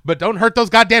too. But don't hurt those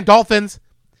goddamn dolphins.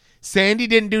 Sandy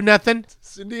didn't do nothing.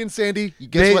 Cindy and Sandy.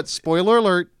 Guess what? Spoiler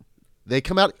alert. They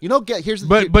come out. Here's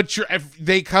the but if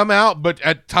they come out, but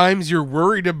at times you're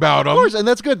worried about them. Of course, and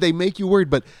that's good. They make you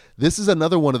worried. But this is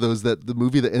another one of those that the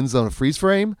movie that ends on a freeze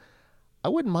frame. I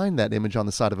wouldn't mind that image on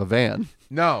the side of a van.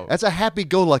 No, that's a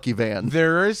happy-go-lucky van.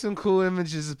 There are some cool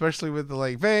images, especially with the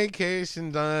like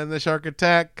vacation done, the shark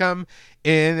attack come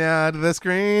in out of the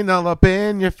screen, all up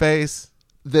in your face.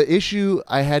 The issue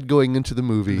I had going into the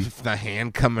movie, the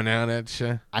hand coming out at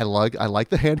you. I like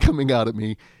the hand coming out at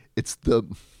me. It's the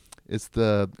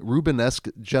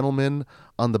Rubenesque gentleman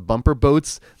on the bumper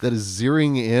boats that is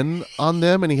zeroing in on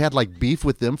them, and he had like beef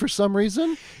with them for some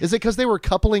reason. Is it because they were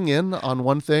coupling in on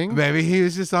one thing? Maybe he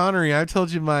was just honoring. I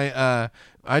told you my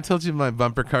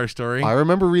bumper car story. I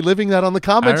remember reliving that on the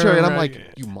commentary, and I'm like,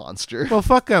 you monster. Well,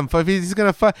 fuck him. If he's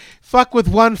gonna fuck with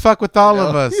one, fuck with all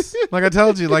of us. Like I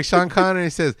told you, like Sean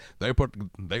Connery says,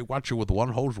 they watch you with one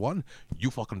hose one, you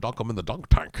fucking dunk them in the dunk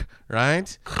tank,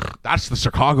 right? That's the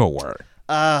Chicago word.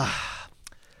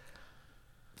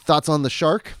 Thoughts on the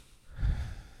shark?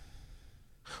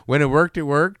 When it worked, it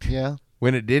worked. Yeah.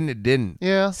 When it didn't, it didn't.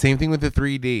 Yeah. Same thing with the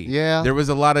 3D. Yeah. There was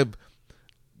a lot of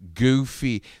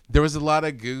goofy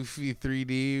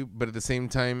 3D, but at the same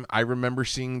time, I remember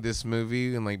seeing this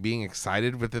movie and like being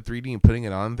excited with the 3D and putting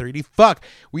it on 3D. Fuck.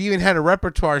 We even had a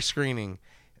repertoire screening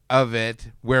of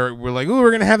it where we're like, ooh,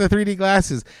 we're gonna have the 3D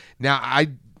glasses. Now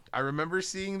I remember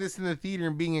seeing this in the theater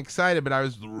and being excited, but I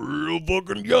was real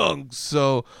fucking young.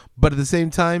 So, but at the same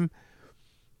time,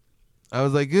 I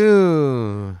was like,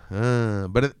 ooh.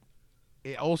 But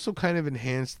it also kind of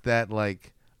enhanced that,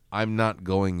 like, I'm not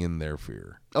going in there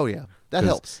fear. Oh, yeah. That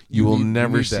helps. You will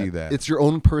never see that. It's your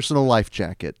own personal life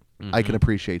jacket. Mm-hmm. I can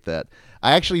appreciate that.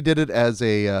 I actually did it as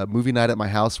a movie night at my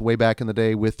house way back in the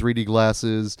day with 3D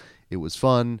glasses. It was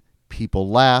fun. People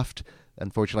laughed.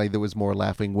 Unfortunately, there was more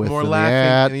laughing with than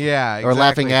at. Yeah, exactly. Or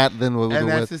laughing at than with. And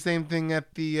that's the same thing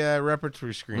at the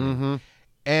repertoire screening. Mm-hmm.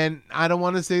 And I don't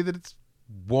want to say that it's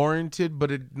warranted, but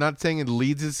not saying it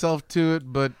leads itself to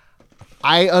it, but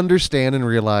I understand and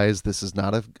realize this is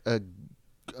not a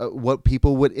what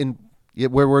people would Yeah,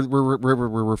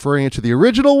 we're referring it to the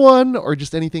original one or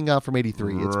just anything from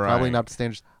 83. It's probably Right. not the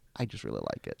standards. I just really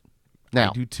like it.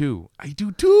 Now, I do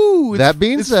too. that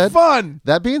being it's said, fun.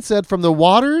 That being said, from the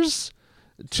waters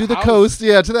to the house. coast,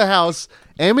 to the house,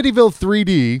 Amityville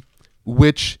 3D,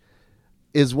 which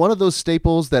is one of those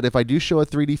staples that if I do show a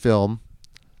 3D film,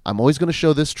 I'm always going to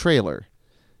show this trailer.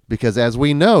 Because as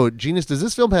we know, Genius, does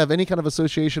this film have any kind of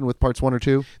association with parts 1 or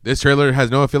 2? This trailer has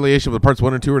no affiliation with parts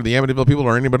 1 and 2 or the Amityville people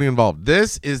or anybody involved.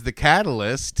 This is the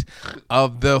catalyst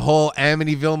of the whole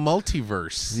Amityville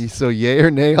multiverse. So yay or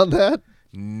nay on that?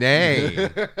 Nay.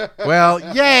 Well,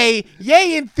 yay.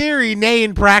 Yay in theory, nay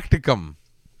in practicum.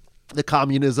 The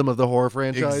communism of the horror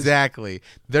franchise? Exactly.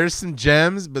 There's some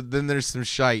gems, but then there's some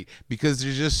shite because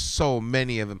there's just so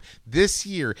many of them. This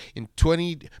year,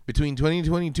 between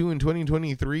 2022 and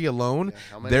 2023 alone,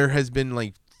 there has been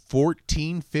like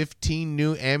 14, 15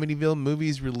 new Amityville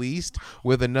movies released,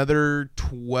 with another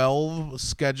 12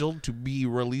 scheduled to be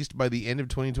released by the end of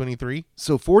 2023.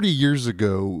 So 40 years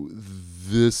ago,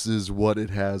 this is what it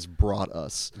has brought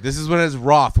us. This is what has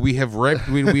wrought. We have reaped,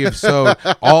 we have sowed,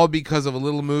 all because of a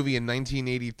little movie in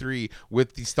 1983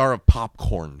 with the star of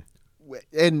Popcorn.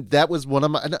 And that was one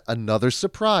of another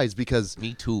surprise because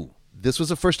Me too. this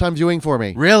was a first time viewing for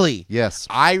me. Really? Yes.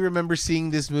 I remember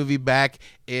seeing this movie back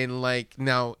in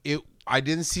I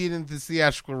didn't see it in the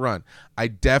theatrical run. I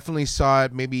definitely saw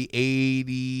it maybe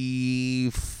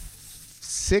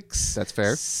 86. That's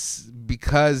fair.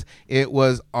 Because it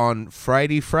was on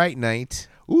Friday Fright Night.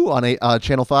 Ooh, on a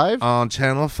Channel 5? On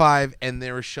Channel 5, and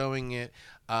they were showing it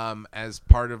as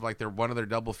part of one of their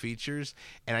double features.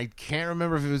 And I can't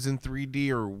remember if it was in 3D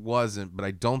or wasn't, but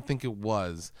I don't think it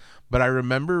was. But I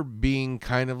remember being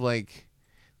kind of like,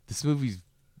 this movie's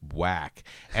whack.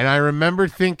 And I remember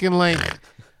thinking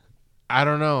I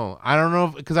don't know,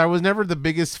 because I was never the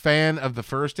biggest fan of the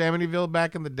first Amityville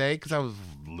back in the day because I was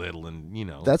little and,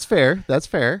 That's fair. That's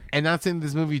fair. And not saying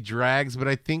this movie drags, but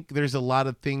I think there's a lot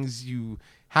of things you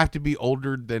have to be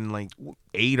older than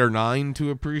 8 or 9 to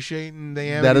appreciate in the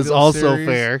Amityville That is also series.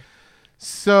 fair.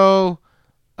 So,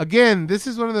 again, this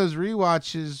is one of those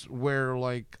rewatches where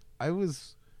I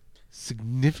was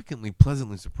significantly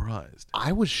pleasantly surprised.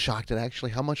 I was shocked at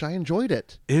actually how much I enjoyed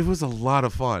it. It was a lot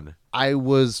of fun. I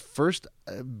was first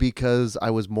because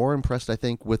I was more impressed, I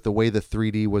think, with the way the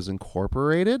 3D was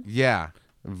incorporated, Yeah.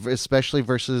 especially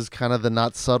versus kind of the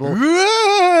not subtle. And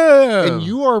And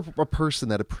you are a person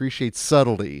that appreciates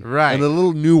subtlety, Right. and a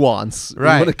little nuance,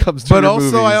 right when it comes to but your also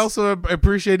movies. I also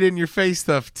appreciate it in your face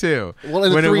stuff too. Well,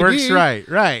 in when 3D, it works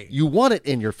right. You want it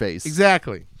in your face,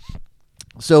 Exactly.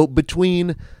 So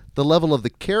between the level of the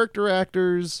character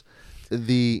actors,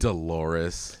 the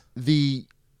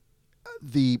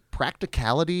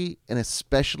practicality, and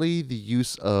especially the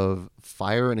use of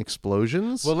fire and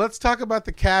explosions. Well, let's talk about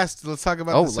the cast. Let's talk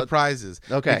about the surprises.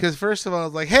 Okay. Because first of all, I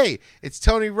was like, hey, it's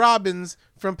Tony Robbins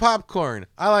from Popcorn.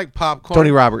 I like Popcorn.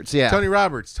 Tony Roberts, yeah. Tony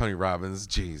Roberts. Tony Robbins.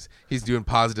 Jeez. He's doing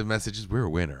positive messages. We're a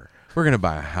winner. We're going to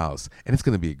buy a house, and it's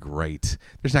going to be great.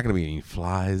 There's not going to be any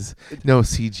flies. No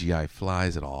CGI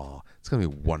flies at all. It's going to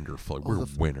be wonderful. We're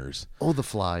winners. Oh, the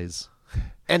flies.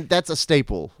 And that's a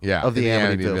staple of the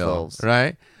Amityville films.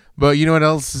 Right? But you know what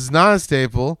else is not a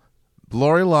staple?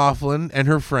 Lori Loughlin and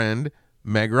her friend,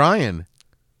 Meg Ryan.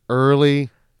 Early.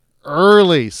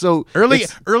 So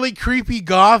Early creepy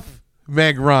goth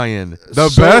Meg Ryan. The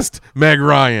So- best Meg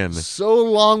Ryan. so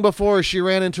long before she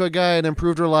ran into a guy and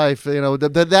improved her life,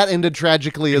 that ended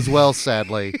tragically as well,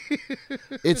 sadly.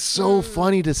 It's so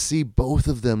funny to see both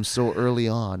of them so early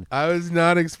on. I was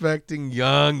not expecting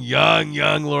young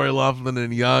Lori Loughlin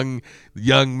and young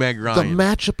Meg The Ryan.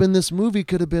 matchup in this movie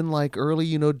could have been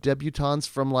early, debutantes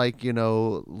from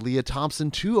Leah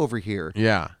Thompson too over here.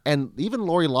 Yeah. And even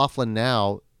Lori Loughlin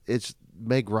now, it's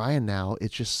Meg Ryan now.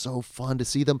 It's just so fun to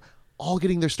see them all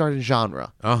getting their start in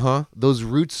genre. Uh-huh. Those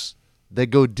roots that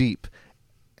go deep.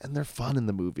 And they're fun in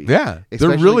the movie. Yeah.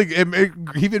 They're Especially- really,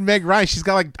 even Meg Ryan, she's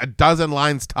got a dozen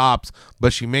lines tops,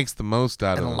 but she makes the most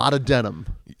out and of a them. lot of denim.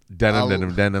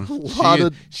 Denim.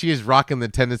 lot She is rocking the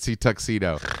Tennessee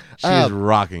tuxedo. She is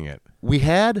rocking it. We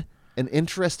had an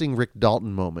interesting Rick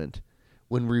Dalton moment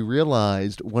when we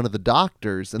realized one of the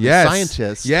doctors and the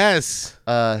scientists, Yes.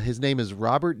 his name is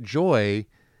Robert Joy,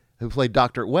 who played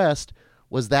Dr. West,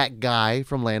 was that guy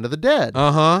from Land of the Dead,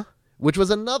 Uh-huh. which was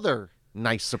another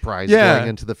nice surprise Yeah. going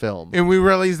into the film. And we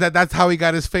realized that that's how he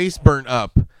got his face burnt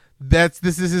up. This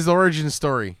is his origin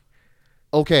story.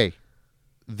 Okay,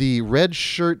 the red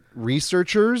shirt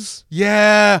researchers.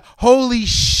 Yeah, holy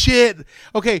shit.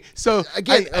 Okay, so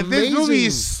Again, this movie amazing.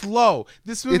 is slow.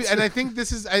 This movie, It's- and I think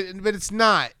this is, but it's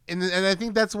not, and I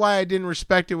think that's why I didn't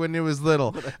respect it when I was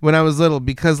little,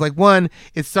 because like one,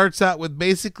 it starts out with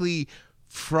basically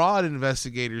fraud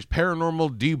investigators,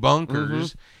 paranormal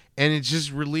debunkers. And it's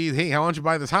just really, hey, how don't you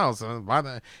buy this house? Buy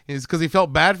that. It's because he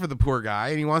felt bad for the poor guy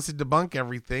and he wants to debunk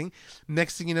everything.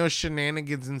 Next thing you know,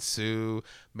 shenanigans ensue.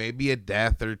 Maybe a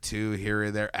death or two here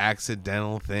or there,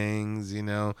 accidental things,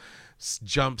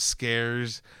 jump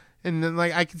scares. And then,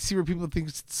 like, I can see where people think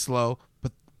it's slow,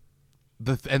 but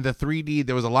the 3D,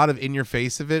 there was a lot of in your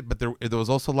face of it, but there was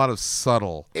also a lot of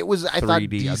subtle. It was, I 3D, thought, a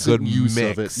decent good use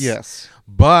mix. of it. Yes.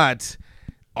 But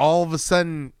all of a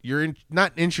sudden, you're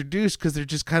not introduced because they're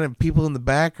just kind of people in the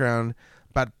background,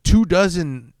 about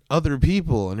 24 other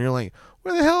people, and you're like,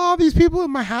 where the hell are all these people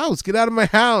in my house? Get out of my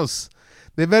house.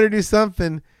 They better do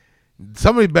something.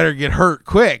 Somebody better get hurt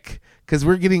quick. Because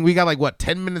we got like what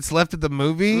 10 minutes left of the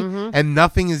movie, and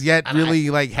nothing has yet really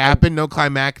happened. No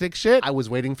climactic shit. I was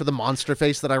waiting for the monster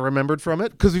face that I remembered from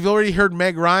it. Because we've already heard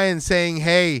Meg Ryan saying,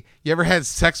 "Hey, you ever had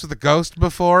sex with a ghost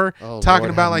before?" Oh, Talking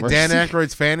Lord about have like Dan mercy.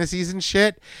 Aykroyd's fantasies and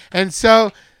shit. And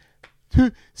so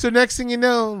next thing you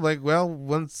know, like, well,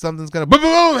 once something's gonna boom,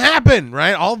 boom, boom happen,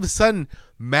 right? All of a sudden,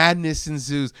 madness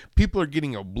ensues. People are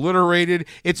getting obliterated.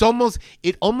 It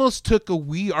almost took a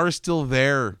 "We Are Still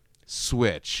There"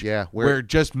 switch. Yeah, where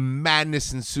just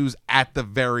madness ensues at the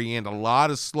very end. A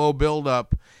lot of slow build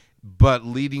up, but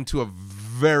leading to a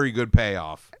very good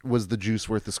payoff. Was the juice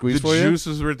worth the squeeze The for you? juice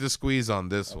was worth the squeeze on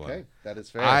this one. Okay, that is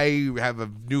fair. I have a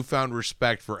newfound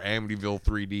respect for Amityville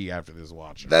 3D after this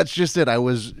watch. That's just it. I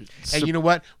was. And you know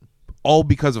what? All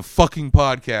because of fucking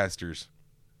podcasters.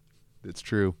 It's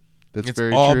true. That's It's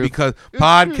very all true. because It's true. They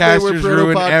were podcasters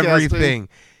ruin proto-podcasting. everything.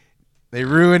 They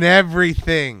ruin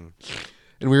everything.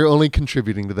 And we are only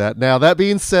contributing to that. Now, that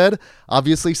being said,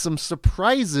 obviously some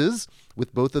surprises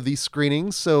with both of these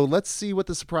screenings. So let's see what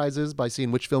the surprise is by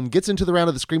seeing which film gets into the round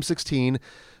of the Scream 16.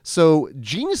 So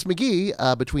Genius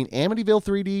McGee, between Amityville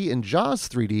 3D and Jaws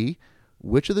 3D,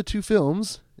 which of the two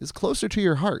films is closer to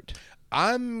your heart?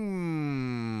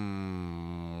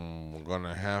 I'm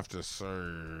gonna have to say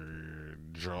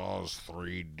Jaws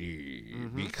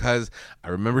 3D because I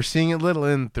remember seeing it little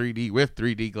in 3D with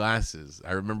 3D glasses.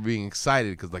 I remember being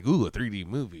excited because a 3D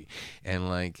movie, and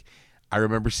like I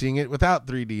remember seeing it without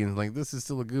 3D and like this is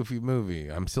still a goofy movie.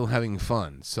 I'm still having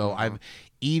fun. So I've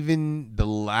even the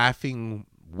laughing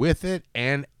with it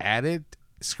and at it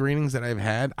screenings that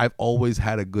I've always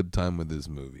had a good time with this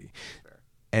movie.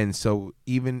 And so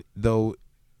even though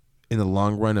in the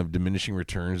long run of diminishing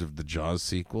returns of the Jaws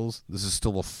sequels, this is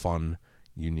still a fun,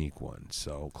 unique one.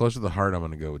 So close to the heart, I'm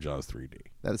going to go with Jaws 3D.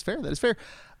 That is fair. That is fair.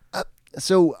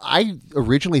 So I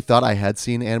originally thought I had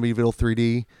seen Amityville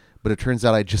 3D, but it turns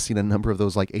out I'd just seen a number of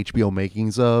those like HBO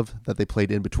makings of that they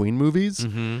played in between movies.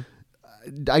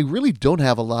 I really don't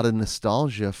have a lot of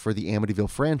nostalgia for the Amityville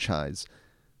franchise.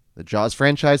 The Jaws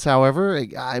franchise, however,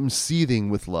 I'm seething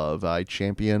with love. I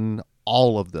champion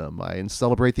all of them. I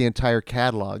celebrate the entire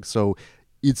catalog, so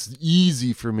it's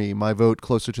easy for me. My vote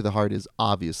closer to the heart is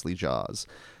obviously Jaws.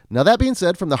 Now, that being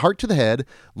said, from the heart to the head,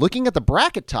 looking at the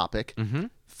bracket topic,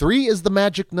 3 is the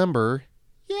magic number.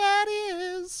 Yeah, it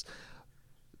is.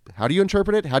 How do you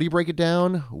interpret it? How do you break it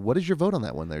down? What is your vote on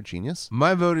that one there, Genius?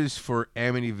 My vote is for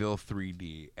Amityville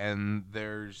 3D, and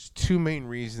there's two main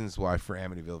reasons why for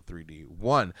Amityville 3D.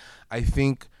 One, I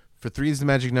think for 3 is the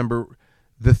magic number,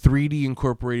 the 3D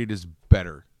incorporated is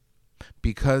better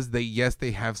because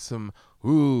they have some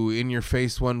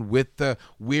in-your-face one with the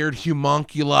weird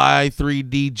homunculi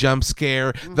 3D jump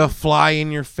scare, the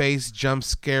fly-in-your-face jump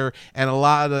scare, and a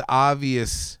lot of the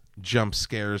obvious jump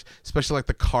scares, especially like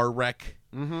the car wreck,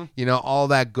 all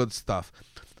that good stuff.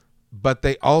 But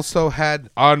they also had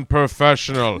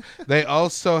unprofessional. They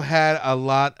also had a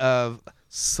lot of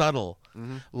subtle,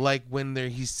 like when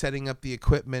he's setting up the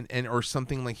equipment or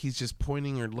something, like he's just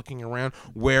pointing or looking around,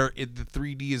 where the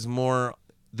 3D is more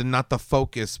not the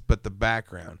focus but the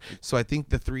background. So I think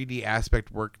the 3D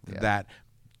aspect worked that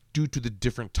due to the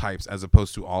different types as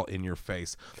opposed to all in your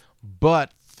face.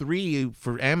 But 3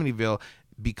 for Amityville,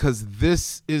 because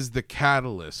this is the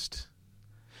catalyst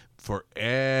for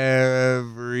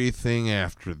everything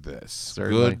after this.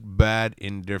 Certainly. Good, bad,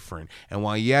 indifferent. And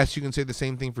while, yes, you can say the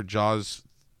same thing for Jaws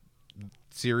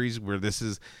series, where this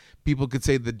is, people could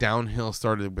say the downhill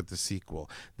started with the sequel,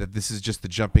 that this is just the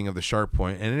jumping of the sharp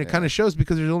point. And it kind of shows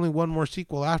because there's only one more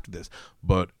sequel after this.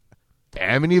 But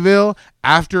Amityville,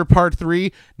 after part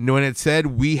 3, when it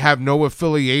said we have no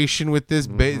affiliation with this,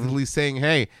 basically saying,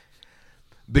 hey,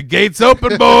 the gate's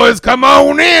open, boys, come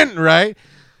on in, right?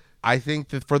 I think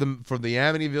that for the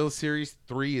Amityville series,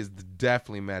 3 is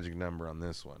definitely magic number on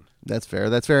this one. That's fair.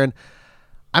 And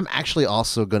I'm actually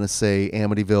also going to say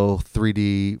Amityville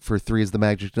 3D for 3 is the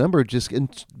magic number,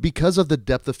 because of the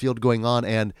depth of field going on.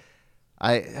 And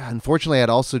unfortunately, I'd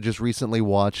also just recently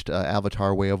watched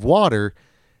Avatar: Way of Water,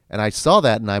 and I saw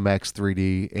that in IMAX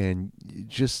 3D, and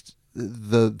just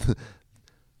the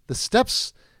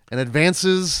steps and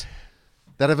advances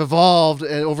that have evolved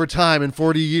over time in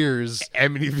 40 years.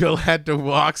 Amityville had to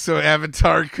walk so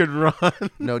Avatar could run.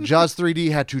 No, Jaws 3D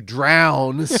had to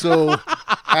drown so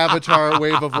Avatar: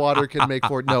 Wave of Water can make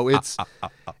forward. No, it's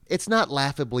not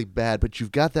laughably bad, but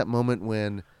you've got that moment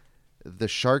when the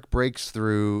shark breaks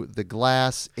through the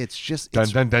glass. It's just dun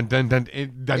dun dun dun dun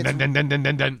dun dun dun dun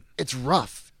dun dun. It's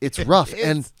rough. It's rough,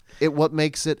 and what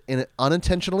makes it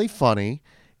unintentionally funny.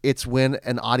 It's when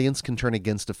an audience can turn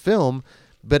against a film.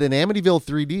 But in Amityville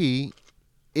 3D,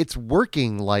 it's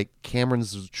working like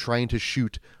Cameron's trying to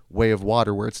shoot Way of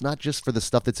Water, where it's not just for the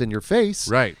stuff that's in your face.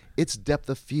 Right. It's depth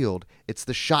of field. It's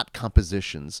the shot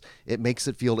compositions. It makes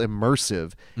it feel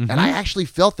immersive. And I actually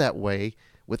felt that way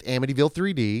with Amityville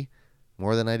 3D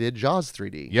more than I did Jaws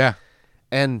 3D. Yeah.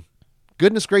 And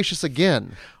goodness gracious,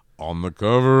 again. On the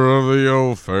cover of the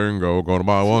old Fango, gonna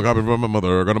buy one copy from my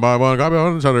mother, gonna buy one copy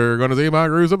on the shutter, gonna see my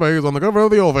gruesome face on the cover of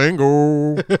the old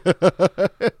Fango.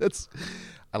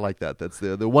 I like that. That's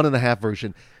the 1.5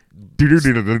 version.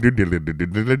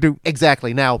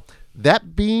 Exactly. Now,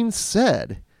 that being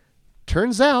said,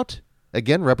 turns out,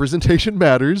 again, representation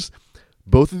matters.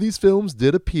 Both of these films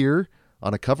did appear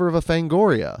on a cover of a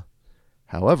Fangoria.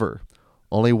 However,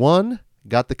 only one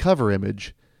got the cover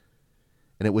image,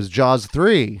 and it was Jaws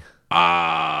 3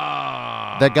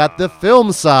 that got the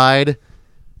film side,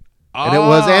 and it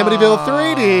was Amityville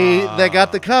 3D that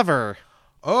got the cover.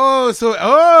 And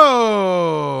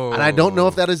I don't know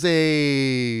if that is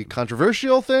a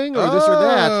controversial thing or this or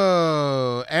that.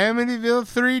 Oh, Amityville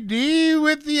 3D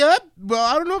with the well,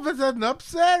 I don't know if it's an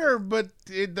upset but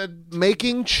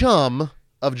making chum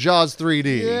of Jaws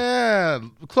 3D. Yeah,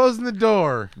 closing the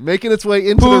door, making its way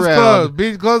into Pool's the round. Closed.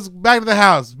 Beach closed. Back to the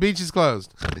house. Beach is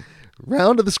closed.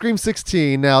 Round of the Scream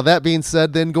 16. Now, that being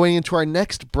said, then going into our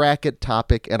next bracket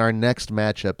topic and our next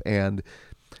matchup, and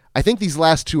I think these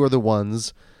last two are the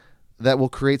ones that will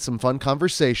create some fun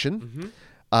conversation,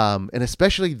 and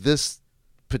especially this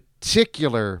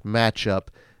particular matchup,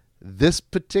 this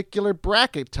particular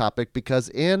bracket topic, because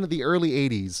in the early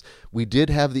 80s, we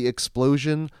did have the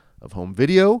explosion of home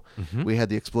video, we had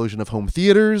the explosion of home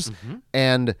theaters,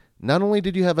 and not only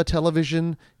did you have a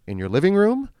television in your living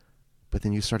room, but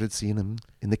then you started seeing them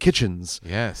in the kitchens.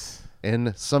 Yes.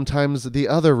 And sometimes the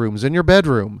other rooms in your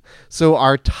bedroom. So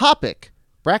our topic,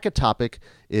 bracket topic,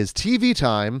 is TV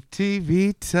time.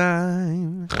 TV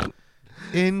time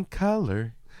in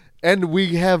color. And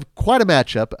we have quite a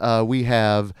matchup. We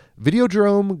have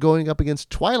Videodrome going up against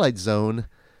Twilight Zone.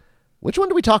 Which one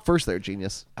do we talk first there,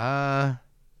 Genius? Long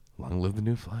live the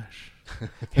new Flash.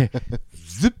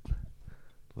 Zip.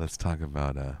 Let's talk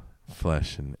about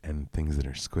flesh and things that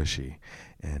are squishy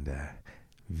and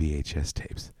VHS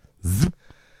tapes. Zip.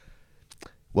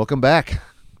 Welcome back,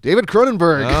 David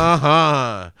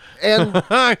Cronenberg. And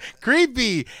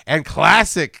creepy and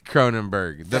classic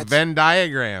Cronenberg. The Venn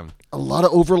diagram. A lot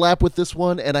of overlap with this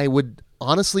one, and I would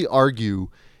honestly argue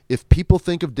if people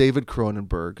think of David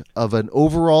Cronenberg, of an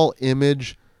overall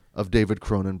image of David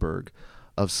Cronenberg,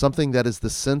 of something that is the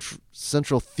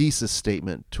central thesis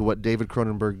statement to what David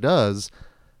Cronenberg does,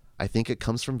 I think it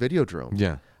comes from Videodrome.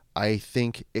 Yeah. I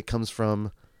think it comes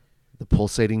from the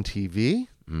pulsating TV.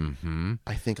 Mm-hmm.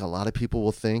 I think a lot of people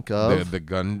will think of the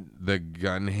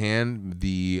gun hand,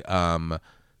 the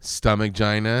stomach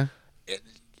gina.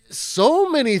 So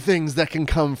many things that can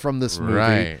come from this movie.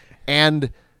 Right.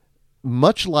 And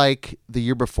much like the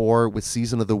year before with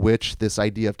Season of the Witch, this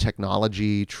idea of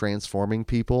technology transforming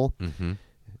people,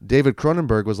 David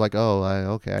Cronenberg was like,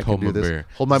 I can do this. Beer.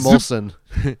 Hold my Molson.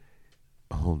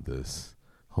 Hold this.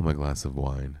 Hold my glass of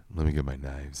wine. Let me get my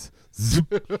knives.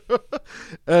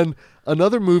 And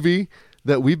another movie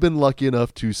that we've been lucky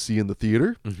enough to see in the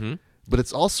theater, but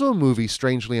it's also a movie,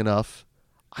 strangely enough,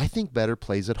 I think better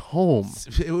plays at home.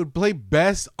 It would play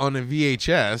best on a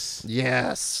VHS.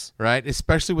 Yes. Right?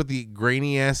 Especially with the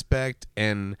grainy aspect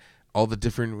and all the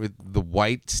different, with the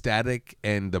white static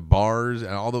and the bars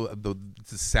and all the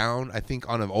sound. I think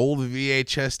on an old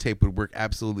VHS tape would work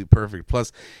absolutely perfect.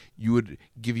 Plus, you would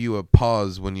give you a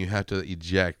pause when you have to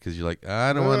eject because you're like,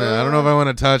 I don't know if I want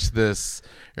to touch this,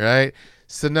 right?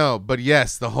 So no, but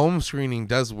yes, the home screening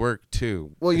does work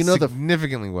too. Well, you know,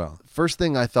 significantly well. First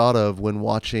thing I thought of when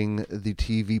watching the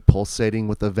TV pulsating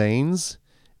with the veins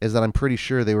is that I'm pretty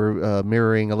sure they were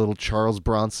mirroring a little Charles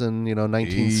Bronson,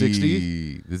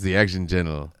 1960. This is the Action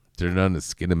Channel. Turn on the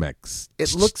Skinamax.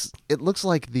 It looks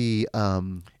like the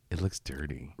It looks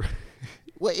dirty.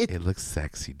 well, It looks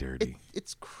sexy dirty.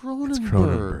 it's Cronenberg. It's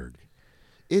Cronenberg.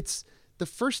 It's the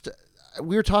first.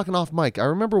 We were talking off mic. I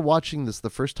remember watching this the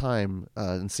first time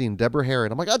and seeing Deborah Harry.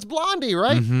 And I'm like, that's Blondie,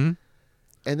 right? Mm-hmm.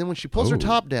 And then when she pulls her Oh.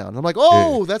 top down, I'm like,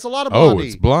 oh, that's a lot of Blondie. Oh,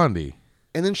 it's Blondie.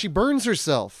 And then she burns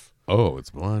herself. Oh, it's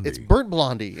Blondie. It's burnt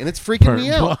Blondie, and it's freaking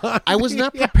me out. Blondie. I was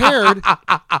not prepared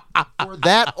for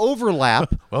that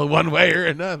overlap. Well, one way or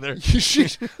another.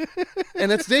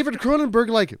 And it's David Cronenberg.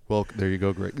 Like, well, there you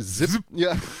go, Greg. Zip.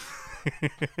 Yeah.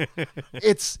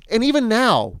 And even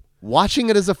now, watching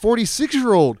it as a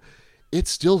 46-year-old, it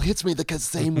still hits me the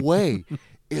same way.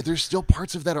 There's still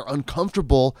parts of that are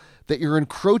uncomfortable, that you're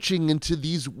encroaching into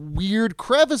these weird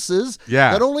crevices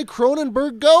that only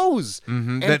Cronenberg goes.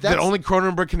 Mm-hmm. That only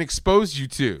Cronenberg can expose you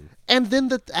to. And then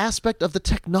the aspect of the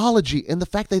technology and the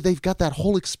fact that they've got that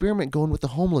whole experiment going with the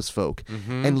homeless folk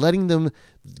and letting them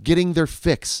getting their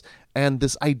fix. And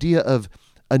this idea of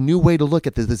a new way to look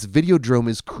at this. This Videodrome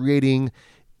is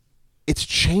it's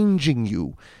changing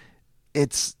you.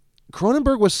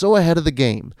 Cronenberg was so ahead of the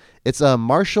game. It's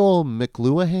Marshall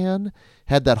McLuhan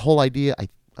had that whole idea. I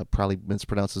probably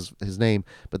mispronounces his name,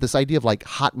 but this idea of like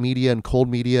hot media and cold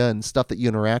media and stuff that you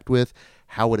interact with,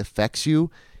 how it affects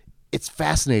you. It's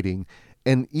fascinating.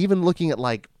 And even looking at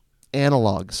like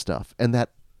analog stuff and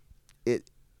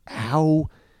how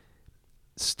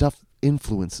stuff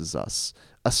influences us.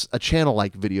 A channel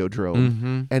like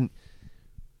Videodrome and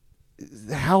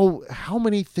how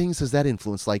many things has that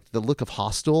influenced? Like the look of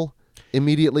Hostel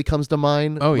immediately comes to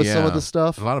mind with some of the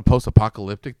stuff. A lot of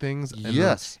post-apocalyptic things.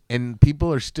 Yes. And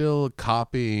people are still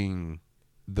copying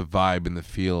the vibe and the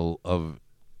feel of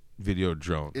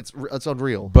Videodrome. It's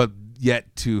unreal. But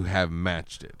yet to have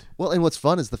matched it. Well, and what's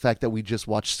fun is the fact that we just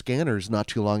watched Scanners not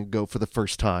too long ago for the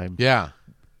first time. Yeah.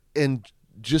 And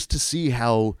just to see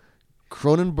how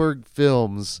Cronenberg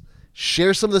films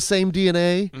share some of the same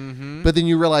DNA, but then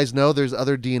you realize, no, there's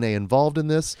other DNA involved in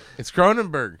this. It's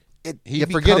Cronenberg. He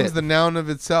becomes the noun of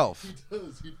itself.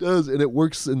 He does, and it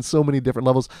works in so many different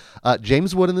levels.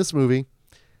 James Wood in this movie,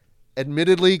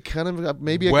 admittedly, kind of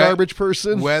maybe a garbage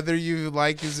person. Whether you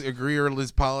agree or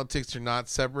his politics or not,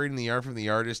 separating the art from the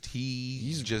artist,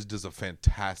 he just does a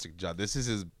fantastic job. This is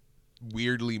his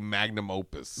weirdly magnum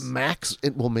opus. Max,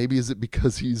 well, maybe is it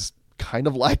because he's kind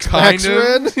of like Max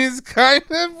Ren? He's kind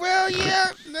of, well, yeah.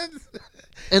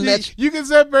 And you can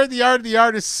separate the art of the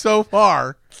artist so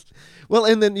far. Well,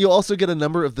 and then you also get a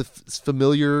number of the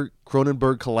familiar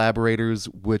Cronenberg collaborators,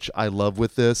 which I love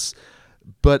with this.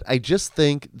 But I just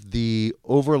think the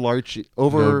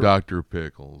No Dr.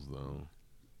 Pickles, though.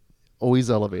 Always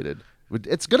elevated.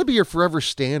 It's going to be your forever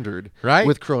standard, right?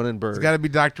 With Cronenberg. It's got to be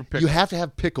Dr. Pickles. You have to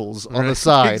have pickles on the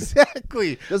side.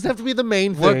 Exactly. Doesn't have to be the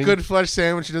main thing. What good flesh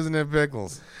sandwich doesn't have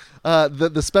pickles?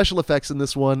 The special effects in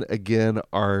this one, again,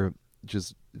 are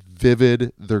just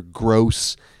vivid. They're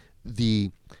gross.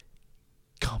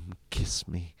 Come kiss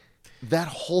me. That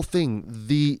whole thing,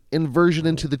 the inversion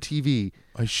into the TV.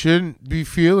 I shouldn't be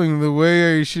feeling the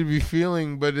way I should be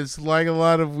feeling, but it's like a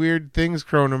lot of weird things,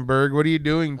 Cronenberg. What are you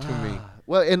doing to me?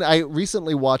 Well, and I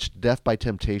recently watched Death by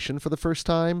Temptation for the first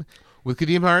time. With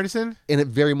Kadeem Hardison? And it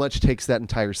very much takes that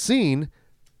entire scene,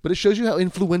 but it shows you how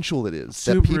influential it is.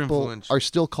 Super that people influential. are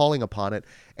still calling upon it.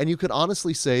 And you could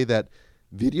honestly say that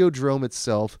Videodrome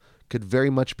itself could very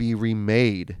much be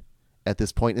remade at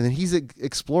this point. And then he's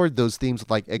explored those themes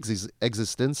like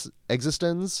existence,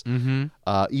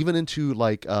 even into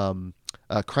like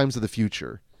Crimes of the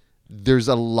Future. There's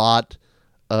a lot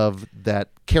of that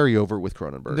carryover with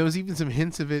Cronenberg. There was even some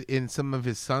hints of it in some of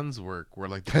his son's work, where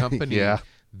like the company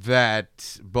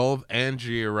that both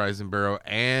Andrea Riseborough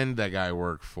and that guy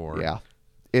work for. Yeah,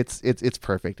 it's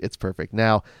perfect. It's perfect.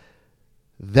 Now,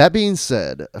 that being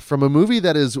said, from a movie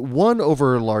that is one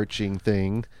overarching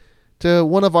thing to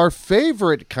one of our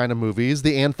favorite kind of movies,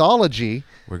 the anthology,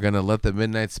 we're gonna let the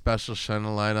Midnight Special shine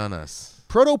a light on us.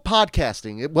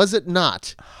 Proto-podcasting, was it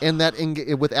not? And that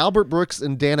with Albert Brooks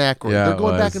and Dan Aykroyd, they're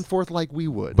going back and forth like we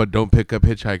would. But don't pick up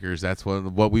Hitchhikers. That's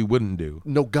what we wouldn't do.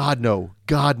 No, God, no.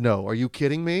 God, no. Are you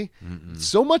kidding me?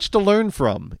 So much to learn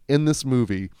from in this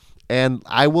movie. And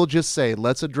I will just say,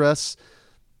 let's address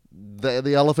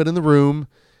the elephant in the room,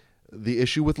 the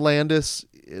issue with Landis.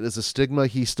 It is a stigma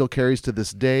he still carries to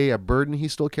this day, a burden he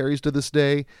still carries to this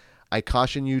day. I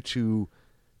caution you to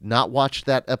not watch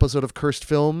that episode of Cursed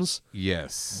Films.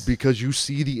 Yes. Because you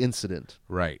see the incident.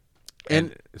 Right.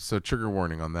 And so trigger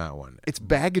warning on that one. It's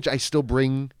baggage I still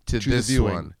bring to this the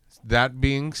viewing. one. that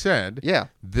being said, Yeah.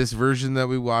 this version that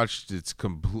we watched, it's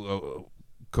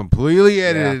completely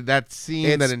edited. Yeah. That scene,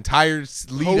 It's that entire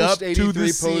lead up to the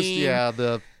post, scene,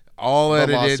 the all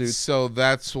edited. lawsuits. So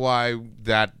that's why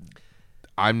that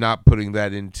I'm not putting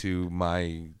that into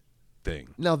my thing.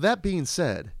 Now, that being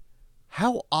said,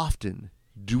 how often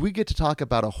do we get to talk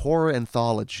about a horror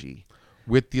anthology?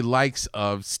 With the likes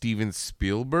of Steven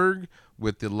Spielberg,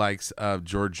 with the likes of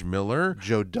George Miller,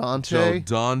 Joe Dante, and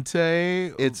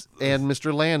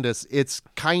Mr. Landis. It's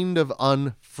kind of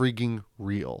unfreaking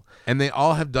real. And they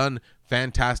all have done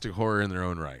fantastic horror in their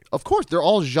own right. Of course, they're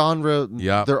all genre.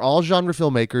 Yep. They're all genre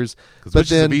filmmakers. Because But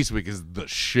Witches of then, Eastwick is the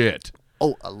shit.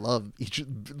 oh, I love each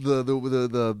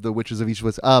the Witches of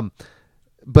Eastwick.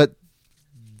 But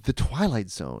the Twilight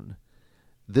Zone.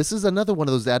 This is another one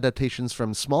of those adaptations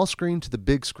from small screen to the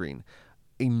big screen.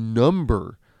 A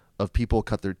number of people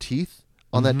cut their teeth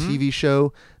on that TV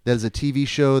show. That is a TV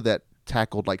show that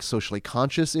tackled like socially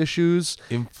conscious issues.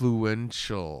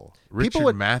 Influential. Richard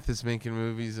would- Mathis making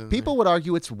movies. People would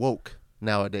argue it's woke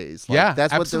nowadays. Like, Yeah,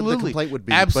 that's absolutely. what the complaint would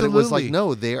be. Absolutely. But it was like,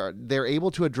 no, they're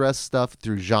able to address stuff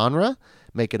through genre,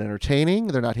 make it entertaining.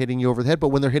 They're not hitting you over the head. But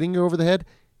when they're hitting you over the head,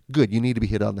 good, you need to be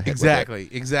hit on the head.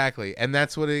 Exactly. And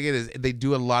that's what it is. They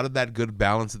do a lot of that good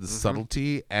balance of the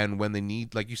subtlety, and when they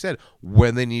need, like you said,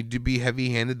 when they need to be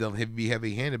heavy-handed, they'll be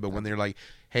heavy-handed. But when they're like,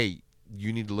 hey,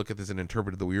 you need to look at this and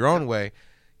interpret it your own way.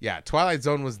 Yeah, Twilight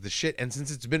Zone was the shit, and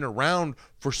since it's been around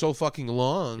for so fucking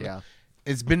long,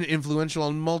 it's been influential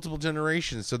on multiple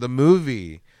generations. So the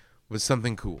movie was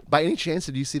something cool. By any chance,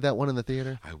 did you see that one in the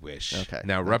theater? I wish. Okay.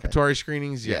 Now, Okay. repertory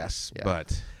screenings, yes, Yeah.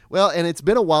 but Well, and it's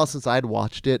been a while since I'd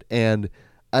watched it, and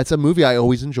it's a movie I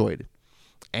always enjoyed.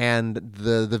 And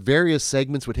the various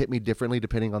segments would hit me differently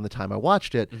depending on the time I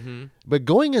watched it. But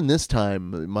going in this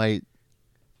time, my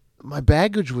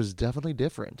baggage was definitely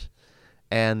different.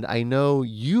 And I know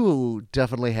you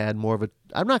definitely had more of a,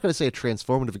 I'm not going to say a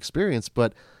transformative experience,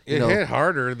 but you it know, hit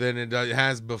harder than it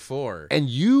has before. and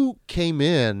you came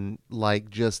in like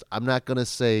just, I'm not going to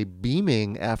say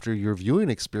beaming after your viewing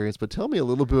experience, but tell me a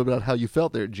little bit about how you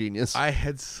felt there at Genius. I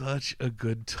had such a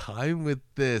good time with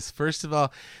this. First of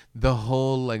all, the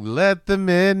whole like let the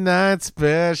midnight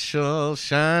special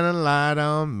shine a light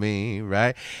on me,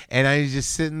 right? And I was just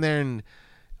sitting there and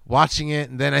watching it,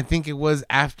 and then I think it was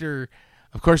after,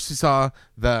 of course, we saw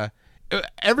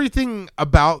everything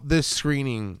about this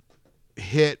screening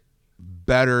hit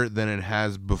better than it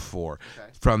has before. Okay.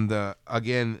 From the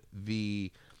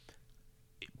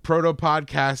proto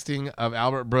podcasting of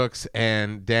Albert Brooks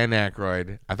and Dan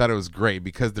Aykroyd, I thought it was great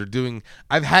because they're doing.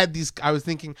 I've had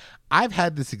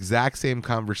this exact same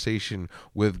conversation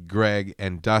with Greg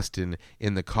and Dustin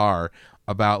in the car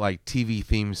about like TV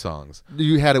theme songs.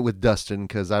 You had it with Dustin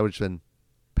because I would have been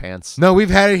pants. No, we've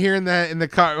had it here in the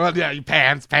car. Well, yeah,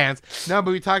 pants. No,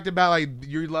 but we talked about like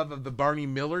your love of the Barney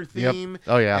Miller theme. Yep.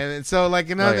 Oh yeah. And so like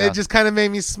it just kind of made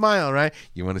me smile, right?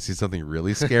 You want to see something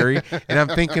really scary? And I'm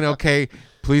thinking, okay,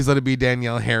 please let it be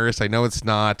Danielle Harris. I know it's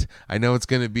not. I know it's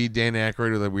going to be Dan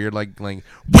Aykroyd with a weird like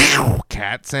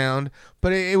cat sound,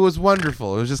 but it was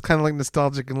wonderful. It was just kind of like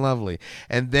nostalgic and lovely.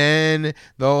 And then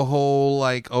the whole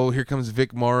like, oh, here comes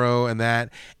Vic Morrow and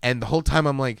that, and the whole time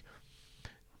I'm like,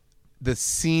 the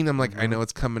scene, I'm like, I know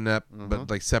it's coming up, but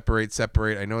like separate.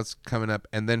 I know it's coming up,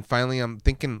 and then finally I'm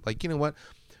thinking like, you know what?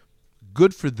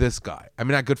 Good for this guy. I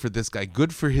mean, not good for this guy.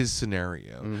 Good for his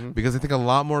scenario, because I think a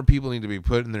lot more people need to be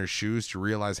put in their shoes to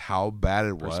realize how bad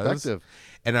it was. Perspective.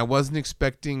 And I wasn't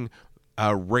expecting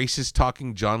racist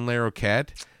talking John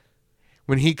Larroquette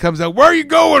when he comes out. Where are you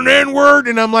going, N-word?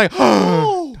 And I'm like,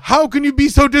 oh, how can you be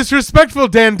so disrespectful,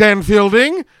 Dan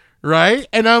Fielding? Right?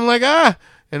 And I'm like,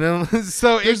 And then,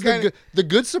 so it's the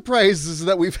good surprises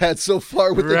that we've had so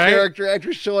far with the Right? character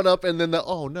actors showing up, and then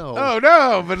oh no,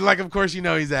 but like, of course,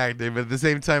 he's acting, but at the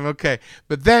same time, okay.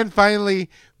 But then finally,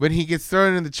 when he gets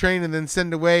thrown in the train and then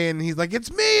sent away, and he's like, it's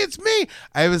me.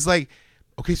 I was like,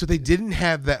 okay, so they didn't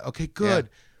have that. Okay, good.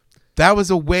 Yeah. That was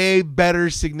a way better,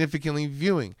 significantly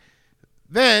viewing.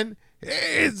 Then,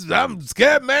 I'm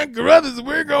Scatman Carruthers,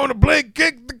 we're going to play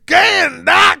Kick the Can,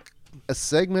 Doc. A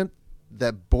segment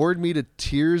that bored me to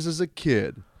tears as a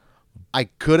kid. I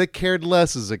could have cared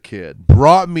less as a kid.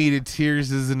 Brought me to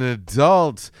tears as an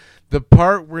adult. The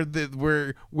part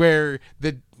where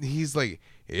he's like,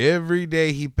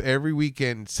 every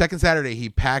weekend, second Saturday, he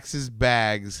packs his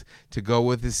bags to go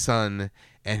with his son,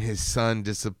 and his son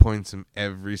disappoints him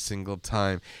every single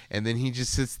time. And then he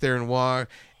just sits there and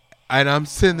walks. And I'm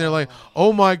sitting there like,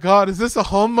 oh my God, is this a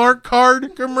Hallmark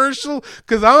card commercial?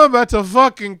 Because I'm about to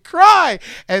fucking cry.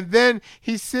 And then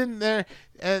he's sitting there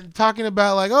and talking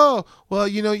about like, oh, well,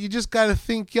 you just got to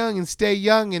think young and stay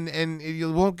young, and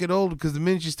you won't get old, because the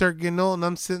minute you start getting old, and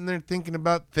I'm sitting there thinking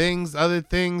about things, other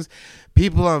things,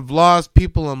 people I've lost,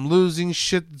 people I'm losing,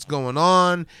 shit that's going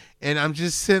on, and I'm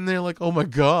just sitting there like, oh my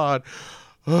God.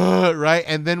 Right,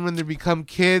 and then when they become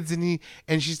kids, and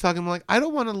she's talking like, I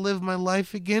don't want to live my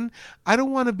life again. I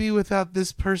don't want to be without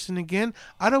this person again.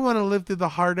 I don't want to live through the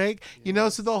heartache.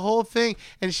 So the whole thing,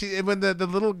 and when the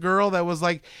little girl that was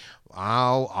like,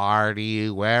 oh, Artie,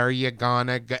 where are you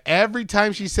gonna go? Every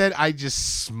time she said, I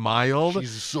just smiled.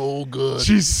 She's so good.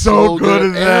 She's so good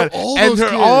at that. And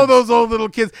all those old little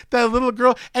kids, that little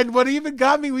girl. And what even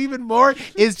got me even more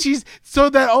is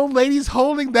that old lady's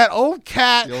holding that old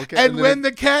cat. And when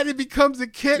the cat, it becomes a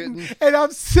kitten. And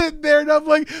I'm sitting there and I'm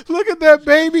like, look at that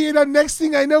baby. And the next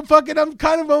thing I know, I'm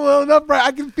kind of welling up, right?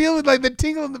 I can feel it like the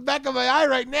tingle in the back of my eye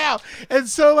right now. And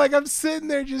so like I'm sitting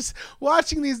there just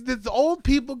watching these old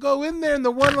people go in there, and the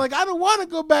one like, I don't want to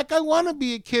go back, I want to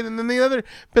be a kid, and then the other,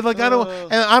 but like I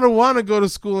don't want to go to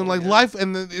school, and like life,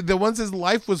 and the one says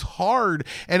life was hard,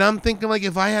 and I'm thinking like,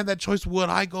 if I had that choice, would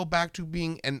I go back to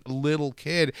being a little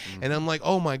kid? And I'm like,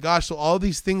 oh my gosh, so all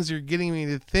these things are getting me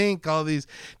to think, all these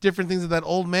different things, that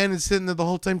old man is sitting there the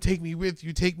whole time, take me with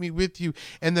you,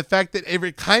 and the fact that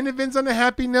it kind of ends on a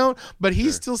happy note, but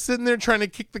he's still sitting there trying to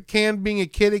kick the can, being a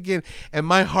kid again, and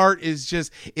my heart is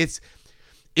just, it's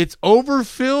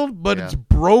overfilled, but it's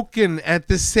broken at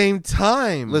the same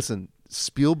time. Listen,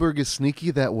 Spielberg is sneaky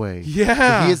that way.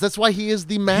 Yeah. He is. That's why he is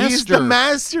the master. He's the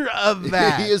master of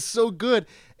that. He is so good.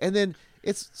 And then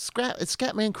it's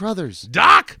Scatman Crothers.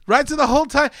 Doc! Right to the whole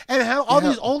time. And how all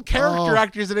these old character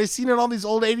actors that I've seen in all these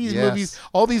old 80s movies,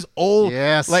 all these old,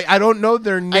 like, I don't know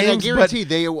their names, I guarantee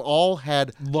they all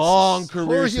had long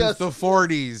careers since the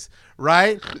 40s.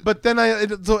 Right, but then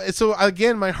so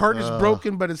again, my heart is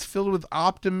broken, but it's filled with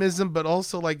optimism. But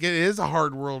also, like, it is a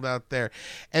hard world out there.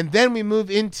 And then we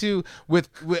move into with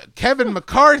Kevin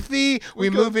McCarthy. We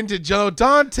move into Joe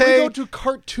Dante. We go to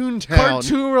Cartoon Town,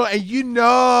 Cartoon World, and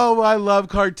I love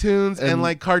cartoons and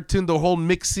like cartoon, the whole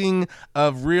mixing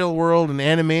of real world and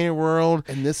animated world.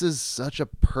 And this is such a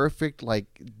perfect like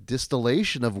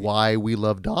distillation of why we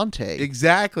love Dante.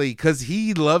 Exactly, because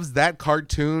he loves that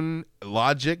cartoon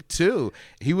logic too.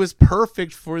 He was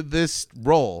perfect for this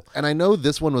role. And I know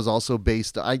this one was also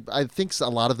based, I think a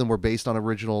lot of them were based on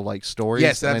original like stories.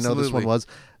 Yes, and absolutely. I know this one was.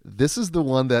 This is the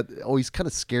one that always kind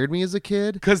of scared me as a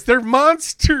kid. Because they're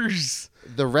monsters.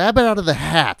 The rabbit out of the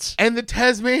hat. And the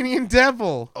Tasmanian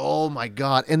devil. Oh my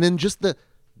God. And then just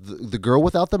the girl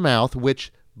without the mouth,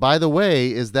 which, by the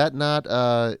way, is that not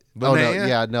Linnea? Oh no,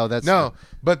 yeah, no, that's no.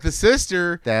 But the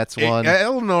sister, that's one.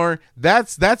 Eleanor,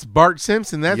 that's Bart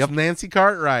Simpson. That's Nancy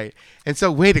Cartwright. And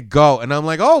so, way to go. And I'm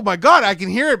like, oh my God, I can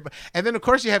hear it. And then of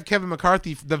course you have Kevin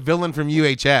McCarthy, the villain from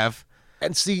UHF.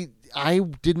 And see, I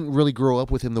didn't really grow up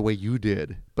with him the way you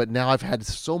did, but now I've had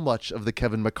so much of the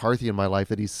Kevin McCarthy in my life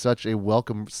that he's such a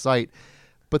welcome sight.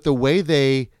 But the way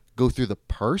they go through the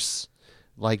purse,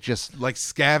 like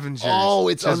scavengers. Oh,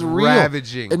 it's just unreal.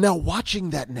 Ravaging. And now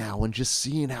watching that now and just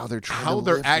seeing how they're trying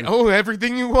to live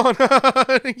everything you want.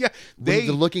 Yeah,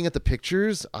 they're looking at the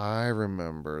pictures. I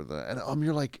remember that, and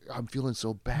you're like, I'm feeling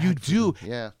so bad. You do,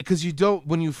 yeah, because you don't.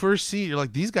 When you first see it, you're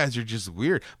like, these guys are just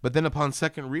weird. But then upon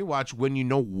second rewatch, when you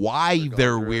know why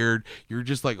they're weird, you're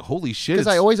just like, holy shit. Because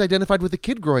I always identified with the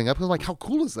kid growing up. I was like, how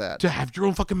cool is that to have your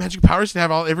own fucking magic powers, to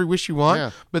have every wish you want?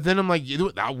 Yeah. But then I'm like,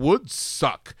 that would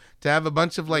suck. To have a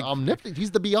bunch of like omnipotent,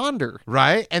 he's the Beyonder,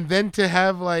 right? And then to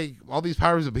have like all these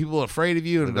powers of people afraid of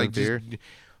you, and like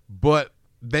but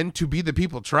then to be the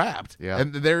people trapped,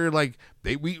 and they're like,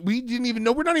 we didn't even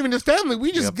know, we're not even his family,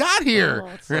 we just got here,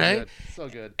 right? So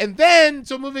good. And then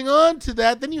so moving on to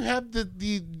that, then you have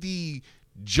the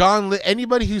John.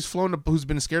 Anybody who's who's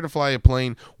been scared to fly a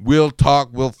plane will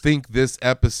think this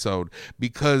episode,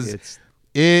 because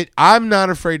I'm not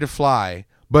afraid to fly.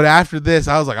 But after this,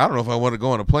 I was like, I don't know if I want to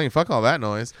go on a plane. Fuck all that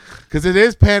noise, because it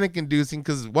is panic-inducing.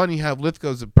 Because one, you have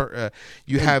Lithgow's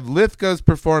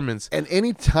performance, and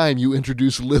anytime you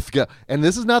introduce Lithgow, and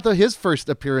this is not his first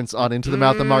appearance on Into the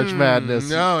Mouth of March Madness.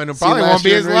 No, and it probably won't be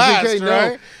his last.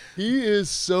 Right? No.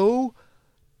 He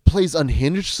plays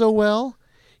unhinged so well.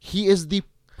 He is the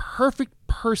perfect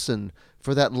person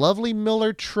for that lovely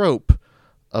Miller trope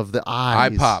of the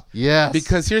eyes. Eye pop. Yes.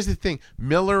 Because here's the thing.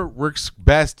 Miller works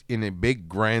best in a big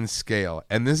grand scale.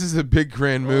 And this is a big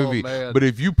grand movie. Man. But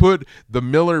if you put the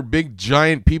Miller big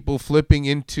giant people flipping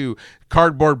into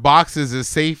cardboard boxes as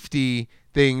safety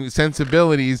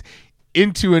sensibilities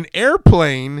into an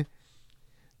airplane,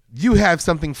 you have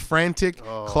something frantic,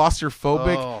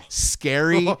 claustrophobic,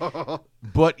 scary,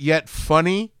 but yet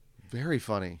funny. Very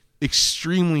funny.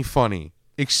 Extremely funny.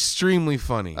 Extremely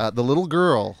funny. The little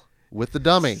girl with the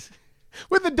dummy.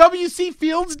 With the W.C.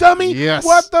 Fields dummy? Yes.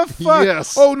 What the fuck?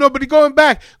 Yes. Oh, no, but going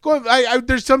back.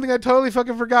 There's something I totally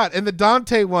fucking forgot. And the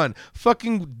Dante one.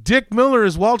 Fucking Dick Miller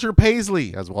is Walter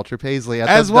Paisley. As Walter Paisley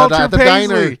at Walter the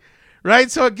Paisley. diner.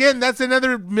 Right? So, again, that's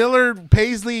another Miller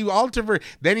Paisley Walter.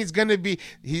 Then he's going to be,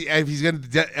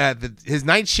 his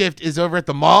night shift is over at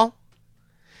the mall.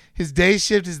 His day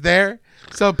shift is there.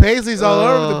 So Paisley's all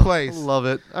over the place. I love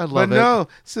it. I love but it. no.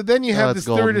 So then you have that's this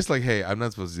golden. stewardess like, hey, I'm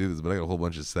not supposed to do this, but I got a whole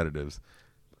bunch of sedatives.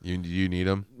 You need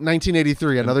them?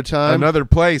 1983, another time. Another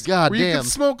place. God where you damn. can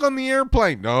smoke on the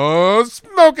airplane. No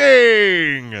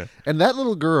smoking. And that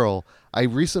little girl, I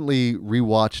recently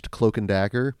rewatched Cloak and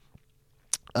Dagger.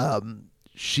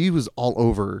 She was all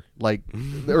over, like,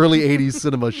 the early 80s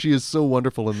cinema. She is so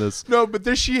wonderful in this. No, but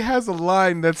there she has a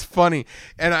line that's funny,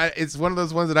 and it's one of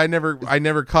those ones that I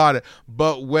never caught it.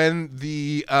 But when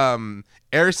the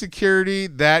air security,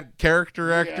 that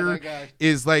character actor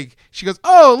is like, she goes,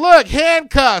 "Oh, look,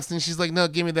 handcuffs," and she's like, "No,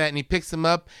 give me that," and he picks them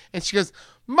up, and she goes,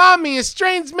 "Mommy, a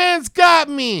strange man's got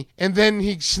me," and then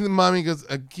the mommy goes,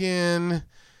 "Again,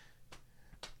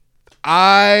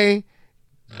 I."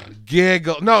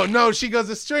 Giggle. No, she goes,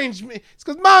 she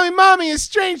goes, Mommy, a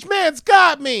strange man's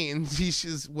got me. And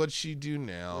she's, what'd she do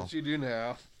now?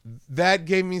 That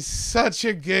gave me such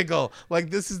a giggle. Like,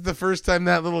 this is the first time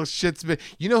that little shit's been.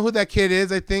 You know who that kid is,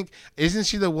 I think? Isn't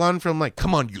she the one from, like,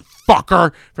 come on, you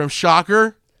fucker, from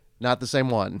Shocker? Not the same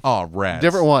one. Oh, rats.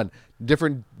 Different one.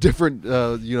 Different,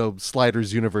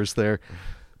 Sliders universe there.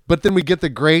 But then we get the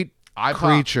great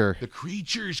creature. The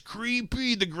creature's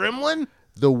creepy. The gremlin?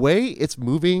 The way it's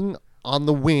moving on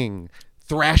the wing,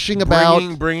 thrashing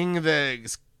about. Bringing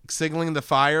signaling the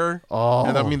fire. Oh.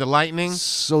 The lightning.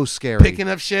 So scary. Picking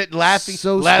up shit, laughing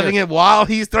scary. it while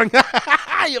he's throwing.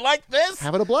 You like this?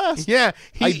 Having a blast. Yeah.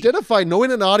 Identify,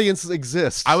 knowing an audience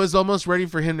exists. I was almost ready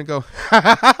for him to go,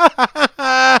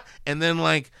 and then,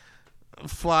 like,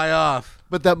 fly off.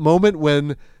 But that moment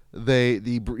when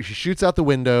she shoots out the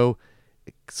window,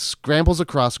 scrambles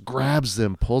across, grabs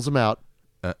them, pulls them out.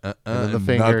 And then the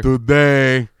finger. Not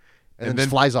today. And then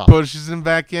flies off. Pushes him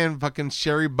back in. Fucking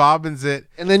Sherry Bobbins it.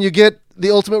 And then you get the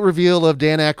ultimate reveal of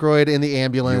Dan Aykroyd in the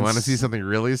ambulance. You want to see something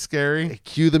really scary?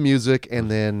 Cue the music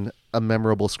and then a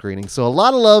memorable screening. So a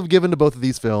lot of love given to both of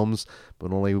these films,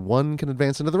 but only one can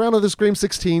advance into the round of the Scream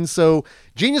 16. So,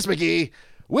 Genius McGee,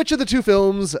 which of the two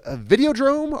films,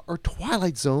 Videodrome or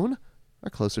Twilight Zone, are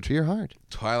closer to your heart?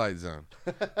 Twilight Zone.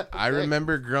 I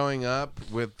remember growing up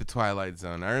with the Twilight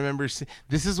Zone. I remember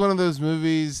this is one of those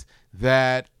movies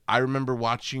that I remember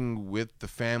watching with the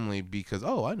family because,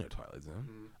 oh, I know Twilight Zone.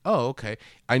 Oh, okay.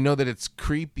 I know that it's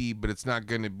creepy, but it's not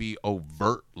going to be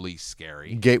overtly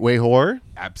scary. Gateway horror?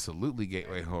 Absolutely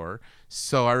gateway horror.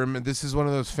 So I remember this is one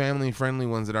of those family-friendly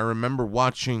ones that I remember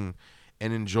watching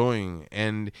and enjoying,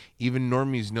 and even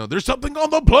normies know there's something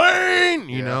on the plane,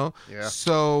 you know? Yeah.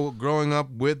 So growing up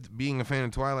with being a fan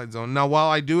of Twilight Zone. Now, while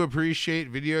I do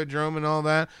appreciate Videodrome and all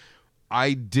that,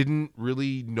 I didn't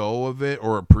really know of it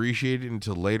or appreciate it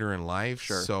until later in life.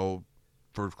 Sure. So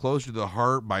for closer to the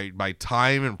heart, by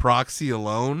time and proxy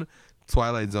alone,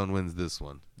 Twilight Zone wins this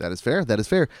one. That is fair. I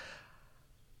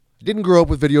didn't grow up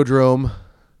with Videodrome.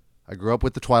 I grew up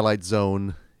with the Twilight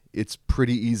Zone. It's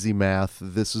pretty easy math.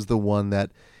 This is the one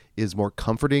that is more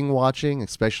comforting watching,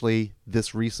 especially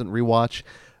this recent rewatch.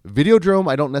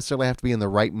 Videodrome, I don't necessarily have to be in the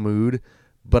right mood,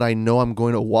 but I know I'm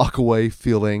going to walk away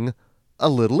feeling a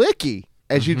little icky,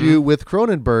 as you do with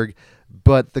Cronenberg.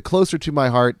 But the closer to my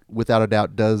heart, without a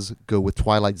doubt, does go with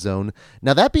Twilight Zone.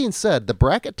 Now, that being said, the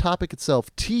bracket topic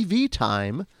itself, TV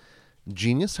time.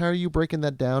 Genius, how are you breaking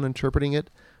that down, interpreting it?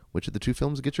 Which of the two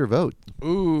films get your vote?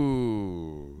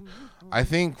 Ooh. I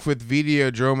think with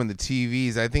Videodrome and the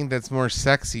TVs, I think that's more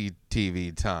sexy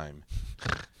TV time.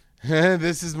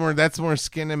 That's more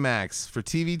Skinemax. For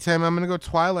TV time, I'm going to go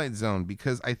Twilight Zone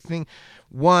because I think,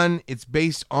 one, it's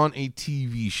based on a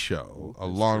TV show, a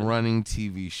long-running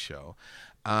TV show.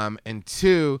 And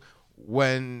two,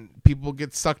 when people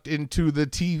get sucked into the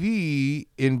TV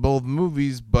in both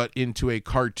movies, but into a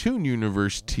cartoon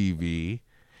universe TV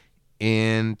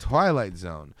in Twilight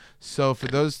Zone. So for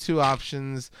those two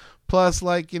options, plus,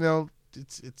 like,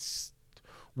 it's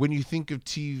when you think of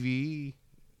TV,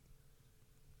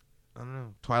 I don't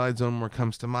know, Twilight Zone more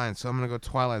comes to mind. So I'm going to go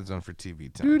Twilight Zone for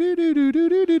TV time.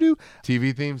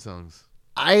 TV theme songs.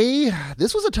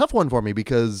 This was a tough one for me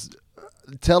because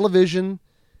television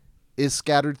is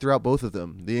scattered throughout both of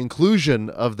them. The inclusion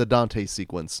of the Dante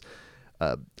sequence.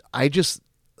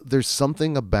 There's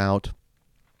something about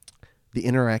the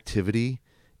interactivity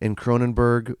in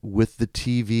Cronenberg with the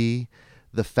TV,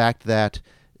 the fact that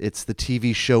It's the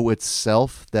TV show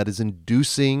itself that is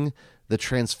inducing the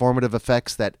transformative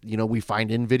effects that, we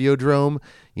find in Videodrome.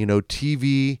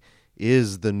 TV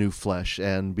is the new flesh.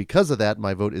 And because of that,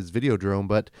 my vote is Videodrome.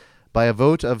 But by a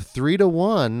vote of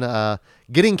 3-1,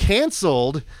 getting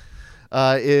canceled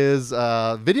is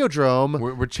Videodrome.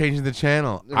 We're changing the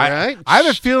channel. Right? I have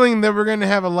a feeling that we're going to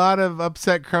have a lot of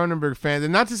upset Cronenberg fans.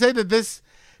 And not to say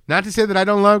that I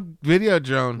don't love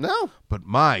Videodrome. No. But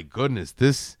my goodness,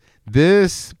 this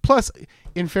plus,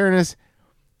 in fairness,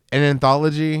 an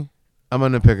anthology. I'm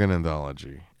going to pick an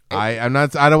anthology. I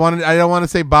don't want to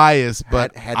say bias,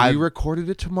 but had we recorded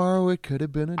it tomorrow, it could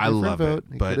have been a different vote.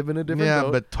 It could have been a different vote. Yeah,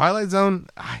 but Twilight Zone,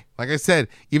 like I said,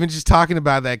 even just talking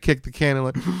about that, kick the can and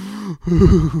like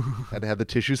had to have the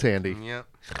tissues handy. Yeah.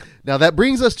 Now that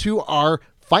brings us to our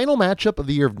final matchup of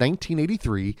the year of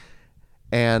 1983,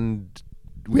 and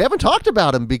we haven't talked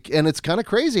about him, and it's kind of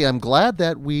crazy. I'm glad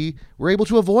that we were able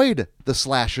to avoid the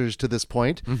slashers to this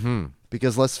point. Mm-hmm.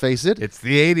 Because let's face it. It's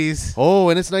the 80s. Oh,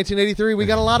 and it's 1983. We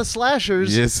got a lot of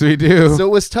slashers. Yes, we do. So it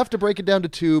was tough to break it down to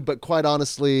two, but quite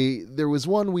honestly, there was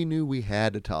one we knew we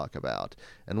had to talk about,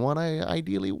 and one I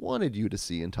ideally wanted you to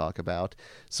see and talk about.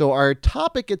 So our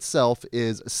topic itself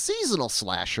is seasonal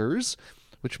slashers,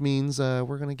 which means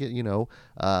we're going to get,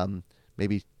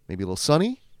 maybe a little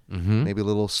sunny, maybe a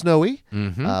little snowy.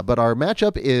 But our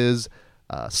matchup is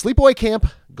Sleepaway Camp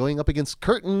going up against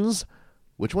Curtains.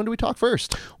 Which one do we talk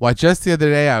first? Well, just the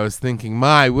other day I was thinking,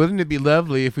 wouldn't it be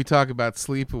lovely if we talk about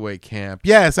Sleepaway Camp?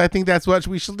 Yes, I think that's what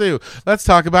we shall do. Let's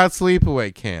talk about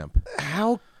Sleepaway Camp.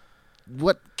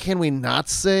 What can we not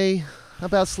say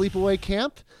about Sleepaway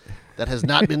Camp that has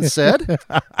not been said?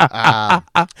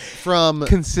 From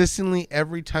consistently,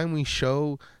 every time we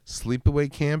show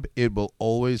Sleepaway Camp, it will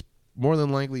always more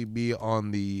than likely be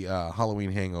on the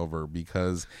Halloween Hangover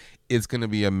because it's going to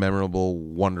be a memorable,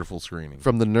 wonderful screening.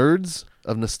 From the Nerds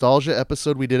of Nostalgia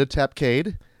episode we did at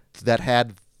Tapcade that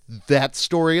had that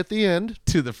story at the end.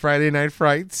 To the Friday Night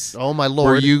Frights. Oh, my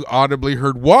Lord. Where you audibly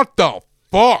heard, what the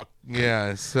fuck?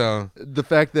 Yeah, so. The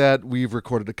fact that we've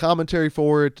recorded a commentary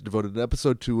for it, devoted an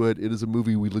episode to it, it is a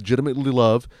movie we legitimately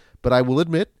love. But I will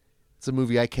admit, it's a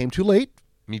movie I came too late.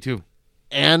 Me too.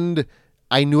 And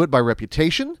I knew it by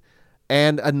reputation.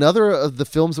 And another of the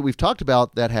films that we've talked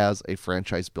about that has a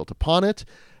franchise built upon it.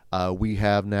 We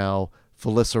have now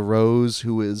Felissa Rose,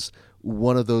 who is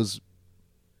one of those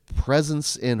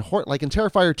presence in like in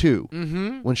Terrifier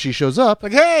 2, when she shows up.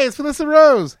 Like, hey, it's Felissa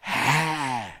Rose.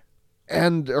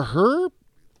 And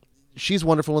she's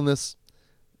wonderful in this.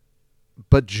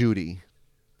 But Judy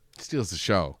steals the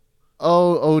show.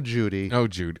 Oh, Judy. Oh,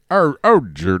 Judy. Oh,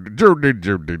 Judy.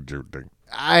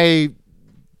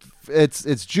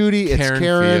 It's Judy. It's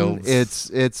Karen. Fields.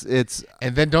 It's.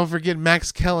 And then don't forget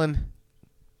Max Kellen.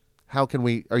 How can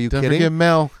we? Are you don't kidding? Don't forget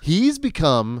Mel. He's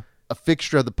become a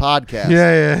fixture of the podcast.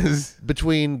 Yeah, he is.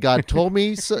 Between God Told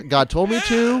Me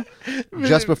To,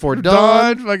 Just Before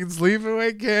Dawn, fucking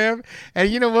Sleepaway Camp, and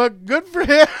you know what? Good for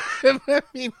him. I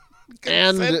mean,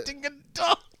 consenting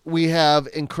adult. We have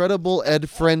incredible Ed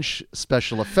French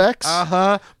special effects.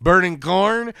 Burning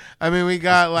corn. I mean, we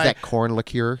got like that corn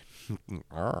liqueur.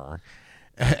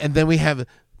 And then we have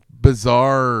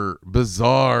bizarre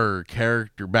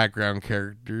background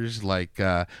characters like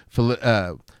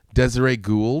Desiree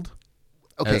Gould.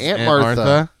 Okay, Aunt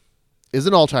Martha is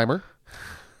an all-timer.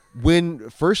 When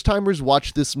first-timers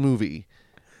watch this movie,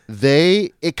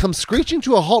 it comes screeching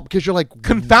to a halt because you're like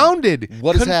confounded.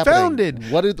 What is happening?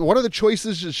 What are the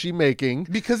choices is she making?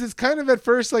 Because it's kind of at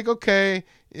first like, okay,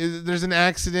 there's an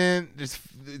accident. It's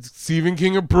Stephen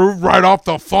King approved right off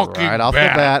the fucking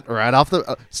bat.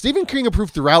 Stephen King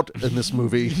approved throughout in this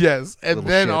movie. Yes, and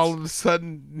then all of a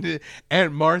sudden,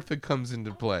 Aunt Martha comes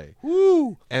into play.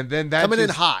 Woo! And then that coming in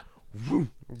hot.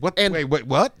 What? Wait,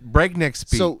 what? Breakneck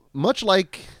speed. So much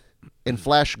like in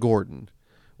Flash Gordon,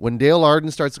 when Dale Arden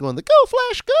starts going, "Go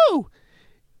Flash, go!"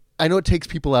 I know it takes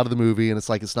people out of the movie, and it's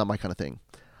like it's not my kind of thing.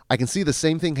 I can see the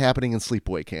same thing happening in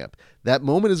Sleepaway Camp. That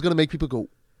moment is going to make people go,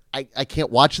 I can't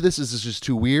watch this. This is just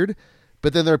too weird.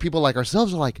 But then there are people like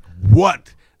ourselves who are like,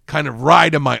 what kind of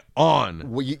ride am I on?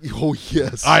 Oh,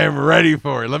 yes. I am ready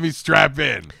for it. Let me strap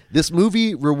in. This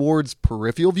movie rewards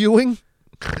peripheral viewing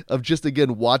of just,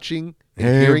 again, watching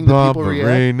and hearing the people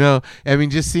react. No. I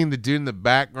mean, just seeing the dude in the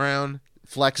background.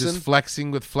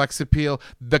 Flexing with flex appeal.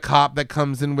 The cop that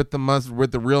comes in with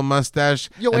the real mustache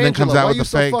and then Angela, comes out with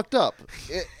the Why are you fake. so fucked up?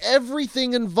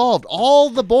 Everything involved, all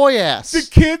the boy ass. The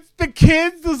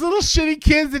kids, those little shitty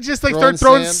kids that just like start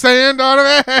throwing sand on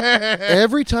him.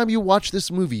 Every time you watch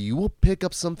this movie, you will pick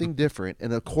up something different,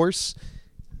 and of course,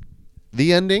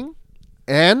 the ending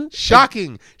And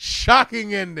shocking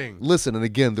ending. listen, and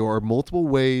again, there are multiple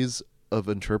ways of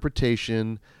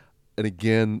interpretation. And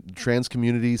again, trans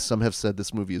communities, some have said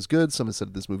this movie is good, some have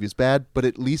said this movie is bad, but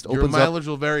at least Your opens up mileage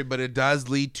will vary, but it does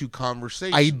lead to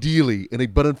conversation. ideally.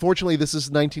 But unfortunately, this is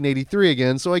 1983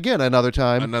 again, so again, another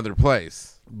time. Another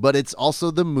place. But it's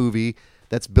also the movie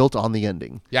that's built on the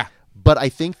ending. Yeah. But I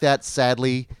think that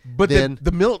sadly, But then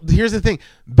here's the thing.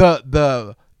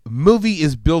 The movie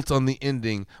is built on the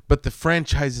ending, but the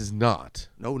franchise is not.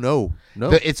 no.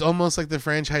 It's almost like the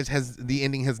franchise the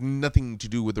ending has nothing to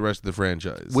do with the rest of the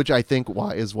franchise. Which I think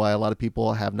is why a lot of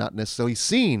people have not necessarily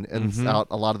seen out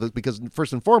a lot of this, because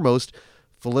first and foremost,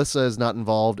 Felissa is not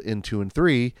involved in 2 and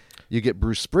 3. You get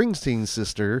Bruce Springsteen's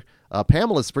sister,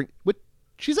 Pamela which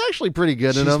she's actually pretty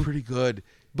good in them. She's pretty good,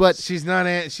 But she's not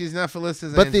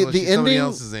Felissa's But Angela. the She's somebody ending-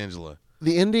 else's Angela.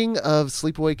 the ending of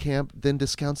Sleepaway Camp then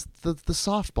discounts the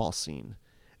softball scene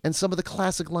and some of the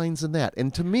classic lines in that.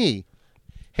 And to me,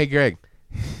 Hey, Greg,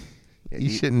 you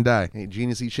shouldn't die. hey,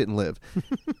 genius, eat shit and live.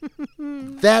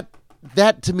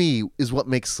 That to me is what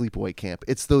makes Sleepaway Camp.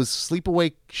 It's those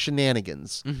sleepaway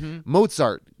shenanigans.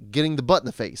 Mozart getting the butt in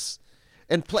the face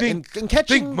and and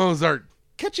catching Think Mozart.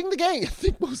 catching the gang.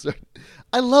 Think Mozart.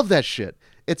 I love that shit.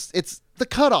 It's the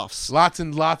cutoffs. Lots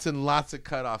and lots and lots of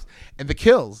cutoffs, and the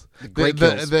kills. Great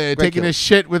kills. Great taking a kills.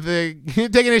 shit with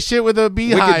a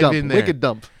beehive Wicked dump. in there. Wicked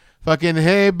dump. Fucking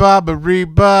hey Baba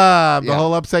Bob, the Yeah.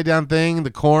 whole upside down thing,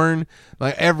 the corn,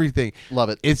 like everything. Love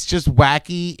it. It's just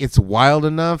wacky. It's wild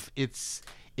enough. It's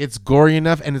gory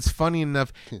enough, and it's funny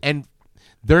enough. And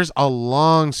there's a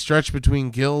long stretch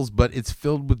between kills, but it's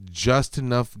filled with just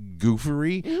enough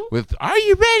goofery. With "Are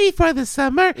you ready for the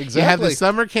summer?" You have Exactly. the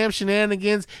summer camp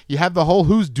shenanigans. You have the whole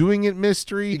 "Who's doing it"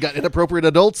 mystery. You got inappropriate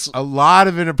adults. A lot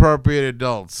of inappropriate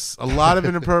adults. A lot of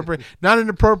inappropriate, not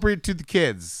inappropriate to the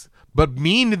kids, but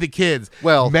mean to the kids.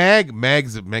 Well-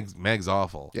 Meg's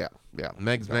awful. Yeah.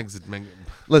 Meg's.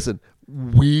 Listen,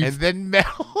 And then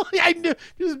Mel, I knew,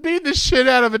 just beating the shit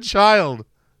out of a child.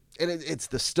 and it's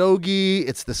the stogie,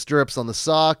 it's the stirrups on the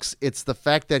socks, it's the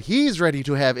fact that he's ready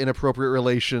to have inappropriate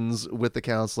relations with the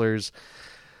counselors.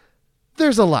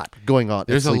 There's a lot going on.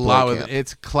 There's at a lot Sleepaway with Camp. it.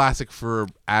 It's classic for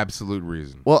absolute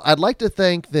reason. Well, I'd like to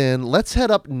thank then, let's head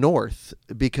up north,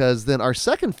 because then our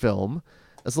second film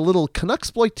is a little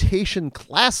Canucksploitation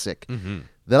classic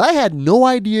that I had no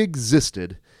idea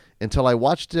existed until I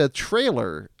watched a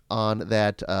trailer on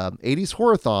that 80s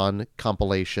Horathon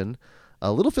compilation,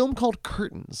 a little film called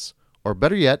Curtains, or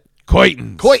better yet,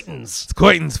 Coitons. Coitons. It's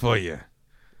Coitons for you.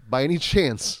 By any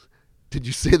chance, did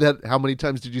you say that? How many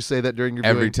times did you say that during your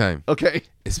Every viewing? time. Okay.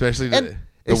 Especially And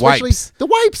the especially wipes. The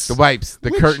wipes. The wipes. The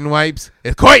Which- curtain wipes.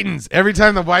 It's Coitons. Every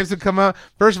time the wipes would come out,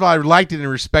 first of all, I liked it and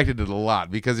respected it a lot,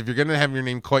 because if you're going to have your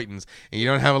name Coitons and you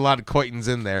don't have a lot of Coitons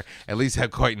in there, at least have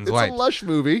Coitons It's wipes. a lush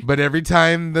movie. But every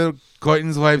time the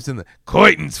Coitons wipes in the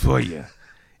Coitons for you,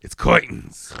 it's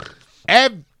Coitons.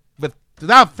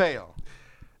 Without fail.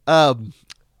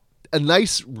 A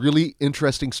nice, really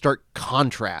interesting stark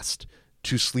contrast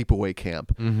to Sleepaway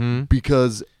Camp,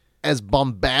 because as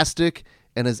bombastic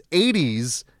and as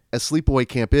 80s as Sleepaway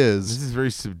Camp This is, is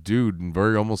very subdued and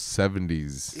very almost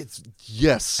 70s. it's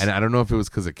yes. And I don't know if it was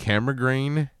because of camera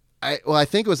grain. I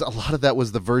think it was a lot of that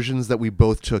was the versions that we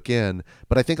both took in,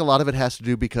 but I think a lot of it has to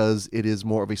do because it is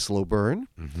more of a slow burn.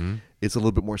 It's a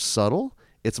little bit more subtle.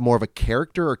 It's more of a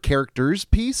character or characters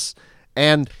piece.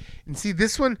 And see,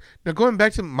 this one, now going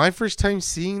back to my first time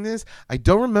seeing this, I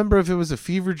don't remember if it was a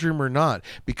fever dream or not,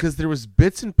 because there was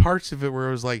bits and parts of it where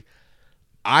I was like,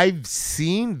 I've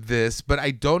seen this, but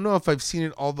I don't know if I've seen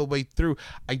it all the way through.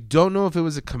 I don't know if it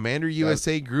was a Commander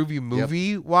USA groovy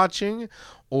movie watching,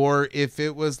 or if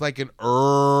it was like an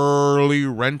early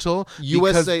rental.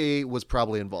 USA was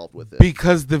probably involved with it.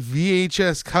 Because the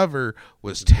VHS cover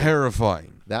was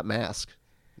terrifying. That mask.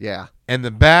 Yeah. And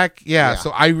the back, Yeah.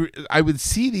 so I would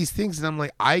see these things, and I'm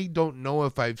like, I don't know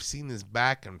if I've seen this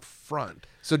back and front.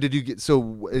 So did you get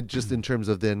just in terms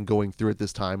of then going through it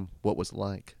this time, what was it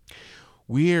like?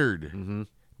 Weird.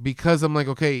 Because I'm like,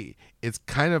 okay, it's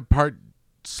kind of part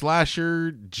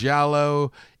slasher,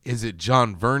 giallo. Is it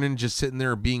John Vernon just sitting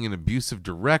there being an abusive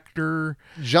director?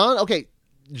 John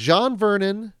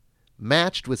Vernon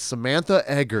matched with Samantha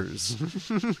Eggers.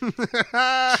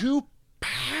 Two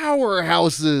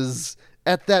powerhouses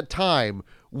at that time,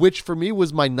 which for me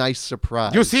was my nice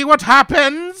surprise. You see what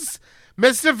happens,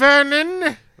 Mr.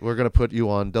 Vernon? We're going to put you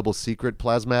on double secret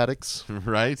plasmatics.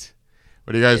 Right?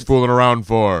 What are you guys fooling around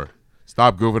for?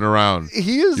 Stop goofing around.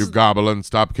 He is You goblin,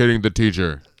 stop kidding the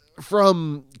teacher.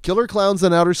 from Killer Clowns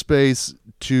in Outer Space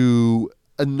to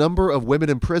a number of women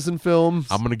in prison films.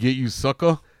 I'm going to get you,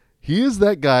 sucker. He is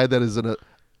that guy that is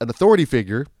an authority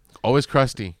figure, Always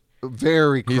crusty.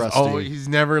 very crusty. He's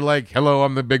never like, hello,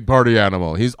 I'm the big party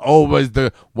animal. He's always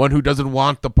the one who doesn't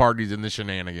want the parties and the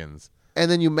shenanigans. And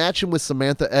then you match him with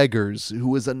Samantha Eggers,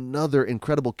 who is another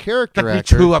incredible character Let me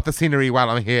actor. chew up the scenery while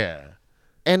I'm here.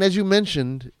 And as you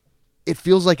mentioned, it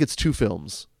feels like it's two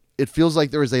films. It feels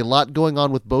like there is a lot going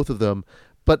on with both of them.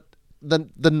 But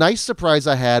the nice surprise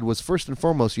I had was, first and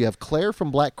foremost, you have Claire from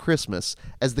Black Christmas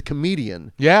as the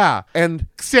comedian. Yeah. And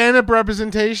Stand-up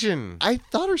representation. I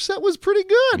thought her set was pretty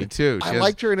good. Me too. I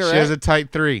liked her interaction. She has a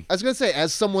tight 3. I was going to say,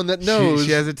 as someone that knows.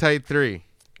 She has a tight 3.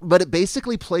 But it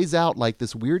basically plays out like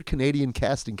this weird Canadian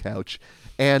casting couch.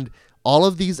 And all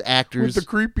of these actors With the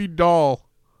creepy doll.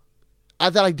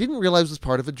 that I didn't realize was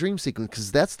part of a dream sequence,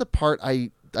 because that's the part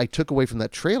I took away from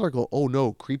that trailer. Go, oh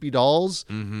no, creepy dolls?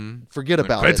 Mm-hmm. Forget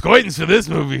about It's it. Goitens for this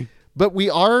movie. But we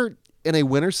are in a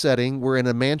winter setting. We're in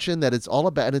a mansion that it's all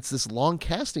about, and it's this long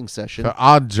casting session. For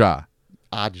Audra.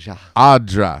 Aja.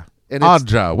 Audra. And it's-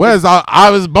 Audra. Where's I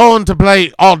was born to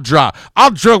play Audra.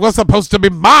 Audra was supposed to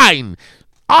be mine.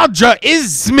 Audra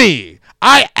is me.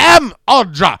 I am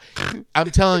Audra. I'm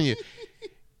telling you.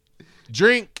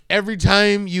 Drink every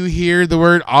time you hear the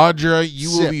word Audra,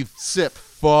 you will be Sip.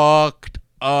 fucked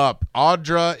up.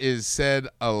 Audra is said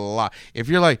a lot. If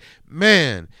you're like,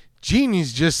 man,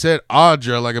 Genie's just said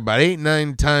Audra like about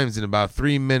 8-9 times in about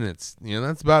 3 minutes. You know,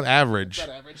 that's about average.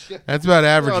 That's about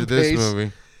average on with this pace.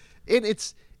 movie.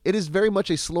 It is very much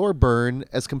a slower burn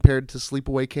as compared to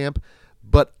Sleepaway Camp,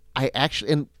 but I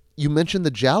actually, and you mentioned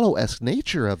the Giallo-esque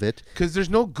nature of it. Because there's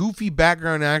no goofy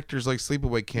background actors like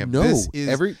Sleepaway Camp. No, This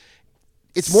is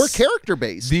it's more character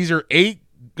based. These are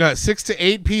 6 to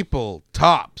 8 people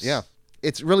tops. Yeah,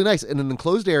 it's really nice in an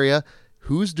enclosed area.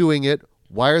 Who's doing it?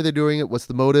 Why are they doing it? What's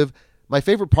the motive? My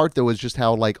favorite part though is just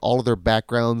how like all of their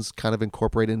backgrounds kind of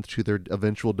incorporate into their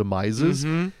eventual demises.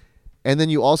 Mm-hmm. And then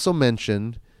you also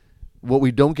mentioned what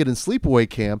we don't get in Sleepaway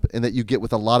Camp, and that you get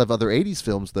with a lot of other 80s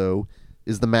films though,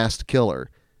 is the masked killer.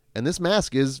 And this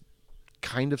mask is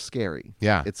kind of scary.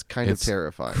 Yeah, it's kind of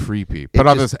terrifying. Creepy. Put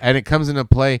on this, and it comes into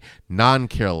play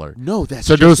non-killer. No, that's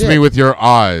seduce just me it. with your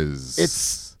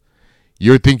eyes.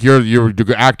 You think you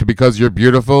act because you're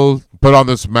beautiful? Put on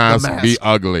this mask, be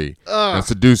ugly, and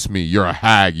seduce me. You're a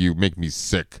hag. You make me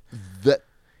sick.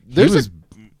 There's was a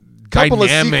couple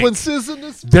dynamic. of sequences in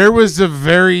this. There was a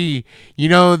very,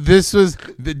 this was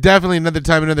definitely another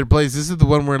time, another place. This is the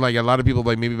one where like a lot of people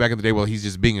like maybe back in the day, well, he's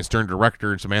just being a stern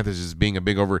director and Samantha's just being a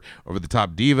big over the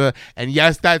top diva. And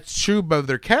yes, that's true about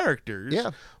their characters.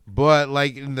 Yeah. But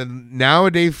like in the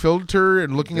nowadays filter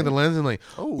and looking at the lens and like,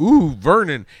 ooh,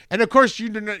 Vernon. And of course, you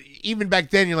don't know, even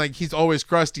back then, you're like, he's always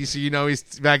crusty. So,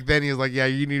 he's back then he was like, yeah,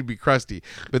 you need to be crusty.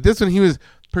 But this one, he was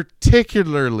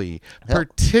particularly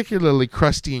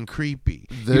crusty and creepy.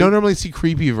 You don't normally see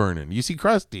creepy Vernon. You see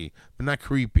crusty, but not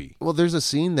creepy. Well, there's a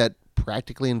scene that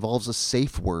practically involves a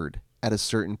safe word at a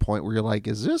certain point where you're like,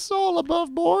 is this all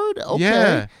above board? Okay.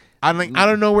 Yeah. I'm like, I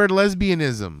don't know where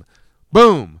lesbianism.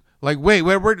 Boom. Like, wait,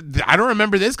 where I don't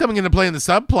remember this coming into play in the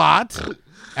subplot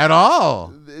at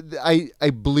all. I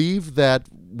believe that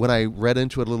when I read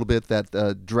into it a little bit, that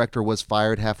the director was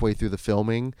fired halfway through the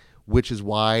filming, which is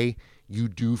why you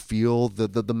do feel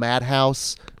the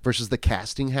madhouse versus the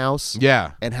casting house.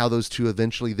 Yeah. And how those two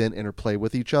eventually then interplay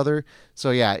with each other.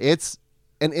 So yeah, it's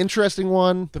an interesting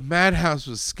one. The madhouse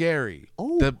was scary.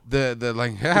 Oh. The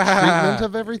like The treatment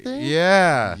of everything.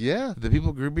 Yeah. Yeah. The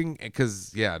people grouping,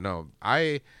 because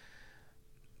I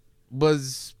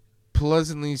was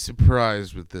pleasantly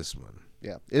surprised with this one.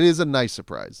 Yeah, it is a nice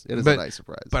surprise. It is a nice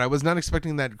surprise. But I was not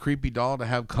expecting that creepy doll to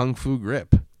have kung fu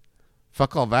grip.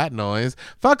 Fuck all that noise.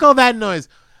 Fuck all that noise.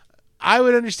 I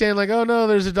would understand, like, oh no,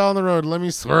 there's a doll on the road. Let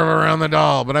me swerve around the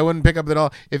doll. But I wouldn't pick up the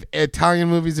doll. If Italian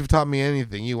movies have taught me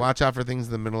anything, you watch out for things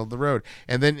in the middle of the road.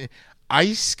 And then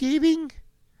ice skating.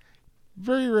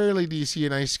 Very rarely do you see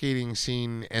an ice skating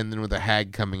scene and then with a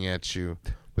hag coming at you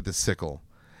with a sickle.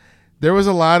 There was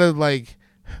a lot of like,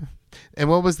 and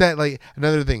what was that? Like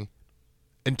another thing,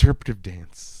 interpretive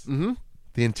dance. Mm-hmm.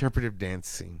 The interpretive dance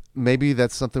scene. Maybe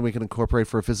that's something we can incorporate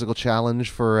for a physical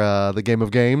challenge for the game of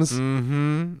games.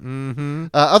 Mm-hmm. Mm-hmm.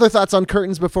 Other thoughts on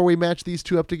curtains before we match these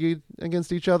two up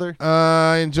against each other?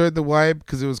 I enjoyed the wipe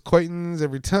because it was Quaitons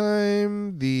every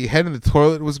time. The head in the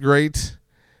toilet was great.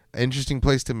 Interesting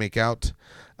place to make out.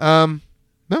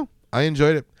 No, I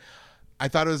enjoyed it. I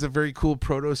thought it was a very cool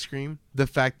proto Scream. The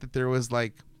fact that there was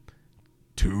like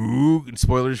 2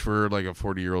 spoilers for like a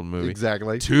 40-year-old movie.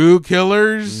 Exactly. 2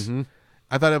 killers. Mm-hmm.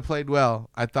 I thought it played well.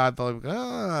 I thought like,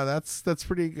 that's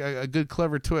pretty a good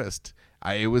clever twist.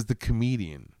 It was the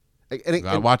comedian.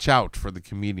 And Watch out for the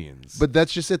comedians. But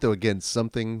that's just it, though. Again,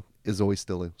 something is always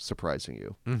still surprising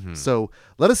you. So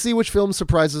let us see which film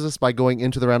surprises us by going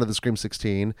into the round of the Scream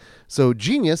 16. So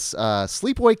Genius,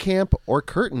 Sleepaway Camp, or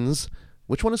Curtains,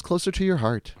 which one is closer to your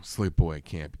heart? Sleepaway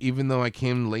Camp. Even though I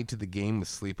came late to the game with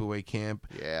Sleepaway Camp,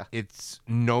 Yeah. it's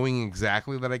knowing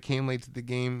exactly that I came late to the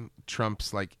game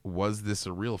trumps like, was this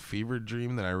a real fever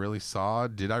dream that I really saw?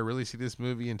 Did I really see this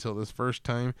movie until this first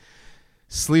time?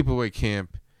 Sleepaway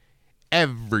Camp,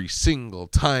 every single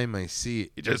time I see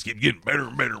it, it just keeps getting better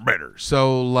and better and better.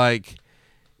 So, like,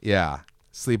 yeah,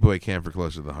 Sleepaway Camp for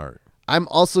closer to the heart. I'm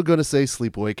also going to say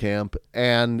Sleepaway Camp,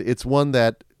 and it's one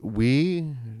that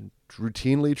we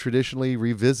routinely, traditionally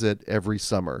revisit every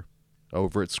summer.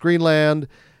 Over at Screenland,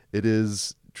 it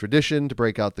is tradition to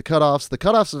break out the cutoffs. The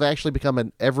cutoffs have actually become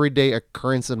an everyday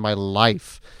occurrence in my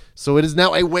life. So it is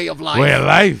now a way of life. Way of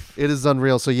life. It is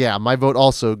unreal. So yeah, my vote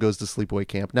also goes to Sleepaway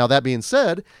Camp. Now, that being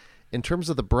said, in terms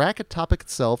of the bracket topic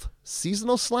itself,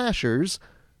 seasonal slashers,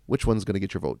 which one's going to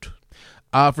get your vote?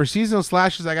 For seasonal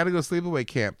slashers, I got to go Sleepaway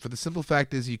Camp. For the simple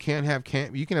fact is, you can't have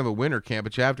camp. You can have a winter camp,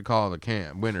 but you have to call it a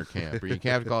camp, winter camp, or you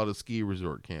have to call it a ski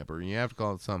resort camp, or you have to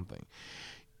call it something.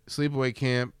 Sleepaway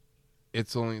Camp,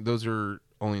 those are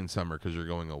only in summer because you're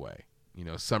going away. You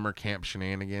know, summer camp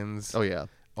shenanigans. Oh yeah,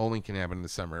 only can happen in the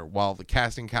summer. While the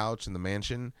casting couch and the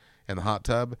mansion and the hot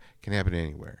tub can happen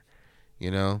anywhere.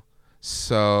 You know,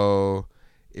 so.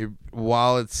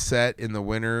 While it's set in the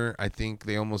winter, I think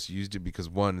they almost used it because,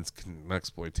 one, it's an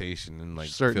exploitation and like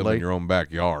filming your own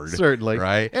backyard. Certainly.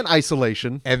 Right? And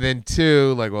isolation. And then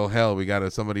two, like, well, hell, we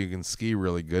got somebody who can ski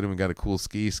really good and we got a cool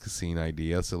ski scene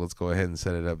idea, so let's go ahead and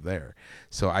set it up there.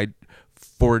 So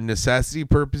for necessity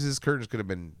purposes, Curtains could have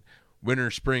been winter,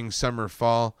 spring, summer,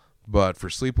 fall, but for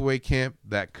Sleepaway Camp,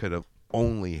 that could have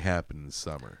only happened in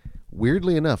summer.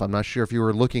 Weirdly enough, I'm not sure if you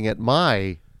were looking at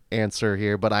my answer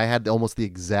here, but I had almost the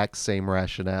exact same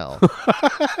rationale.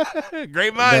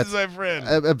 Great minds, my friend.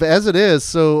 As it is,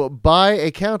 so by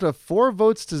a count of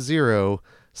 4-0,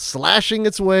 slashing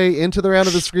its way into the round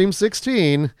of the Scream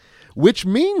 16, which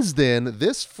means then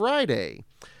this Friday,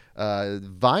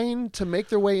 vying to make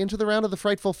their way into the round of the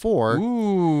Frightful Four.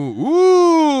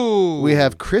 Ooh. We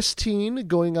have Christine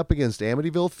going up against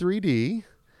Amityville 3D,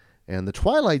 and The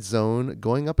Twilight Zone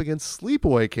going up against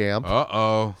Sleepaway Camp.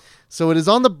 Uh-oh. So it is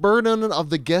on the burden of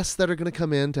the guests that are going to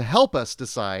come in to help us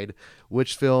decide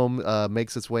which film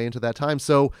makes its way into that time.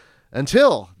 So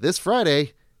until this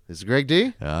Friday, this is Greg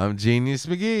D. I'm Genius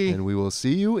McGee. And we will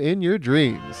see you in your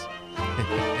dreams.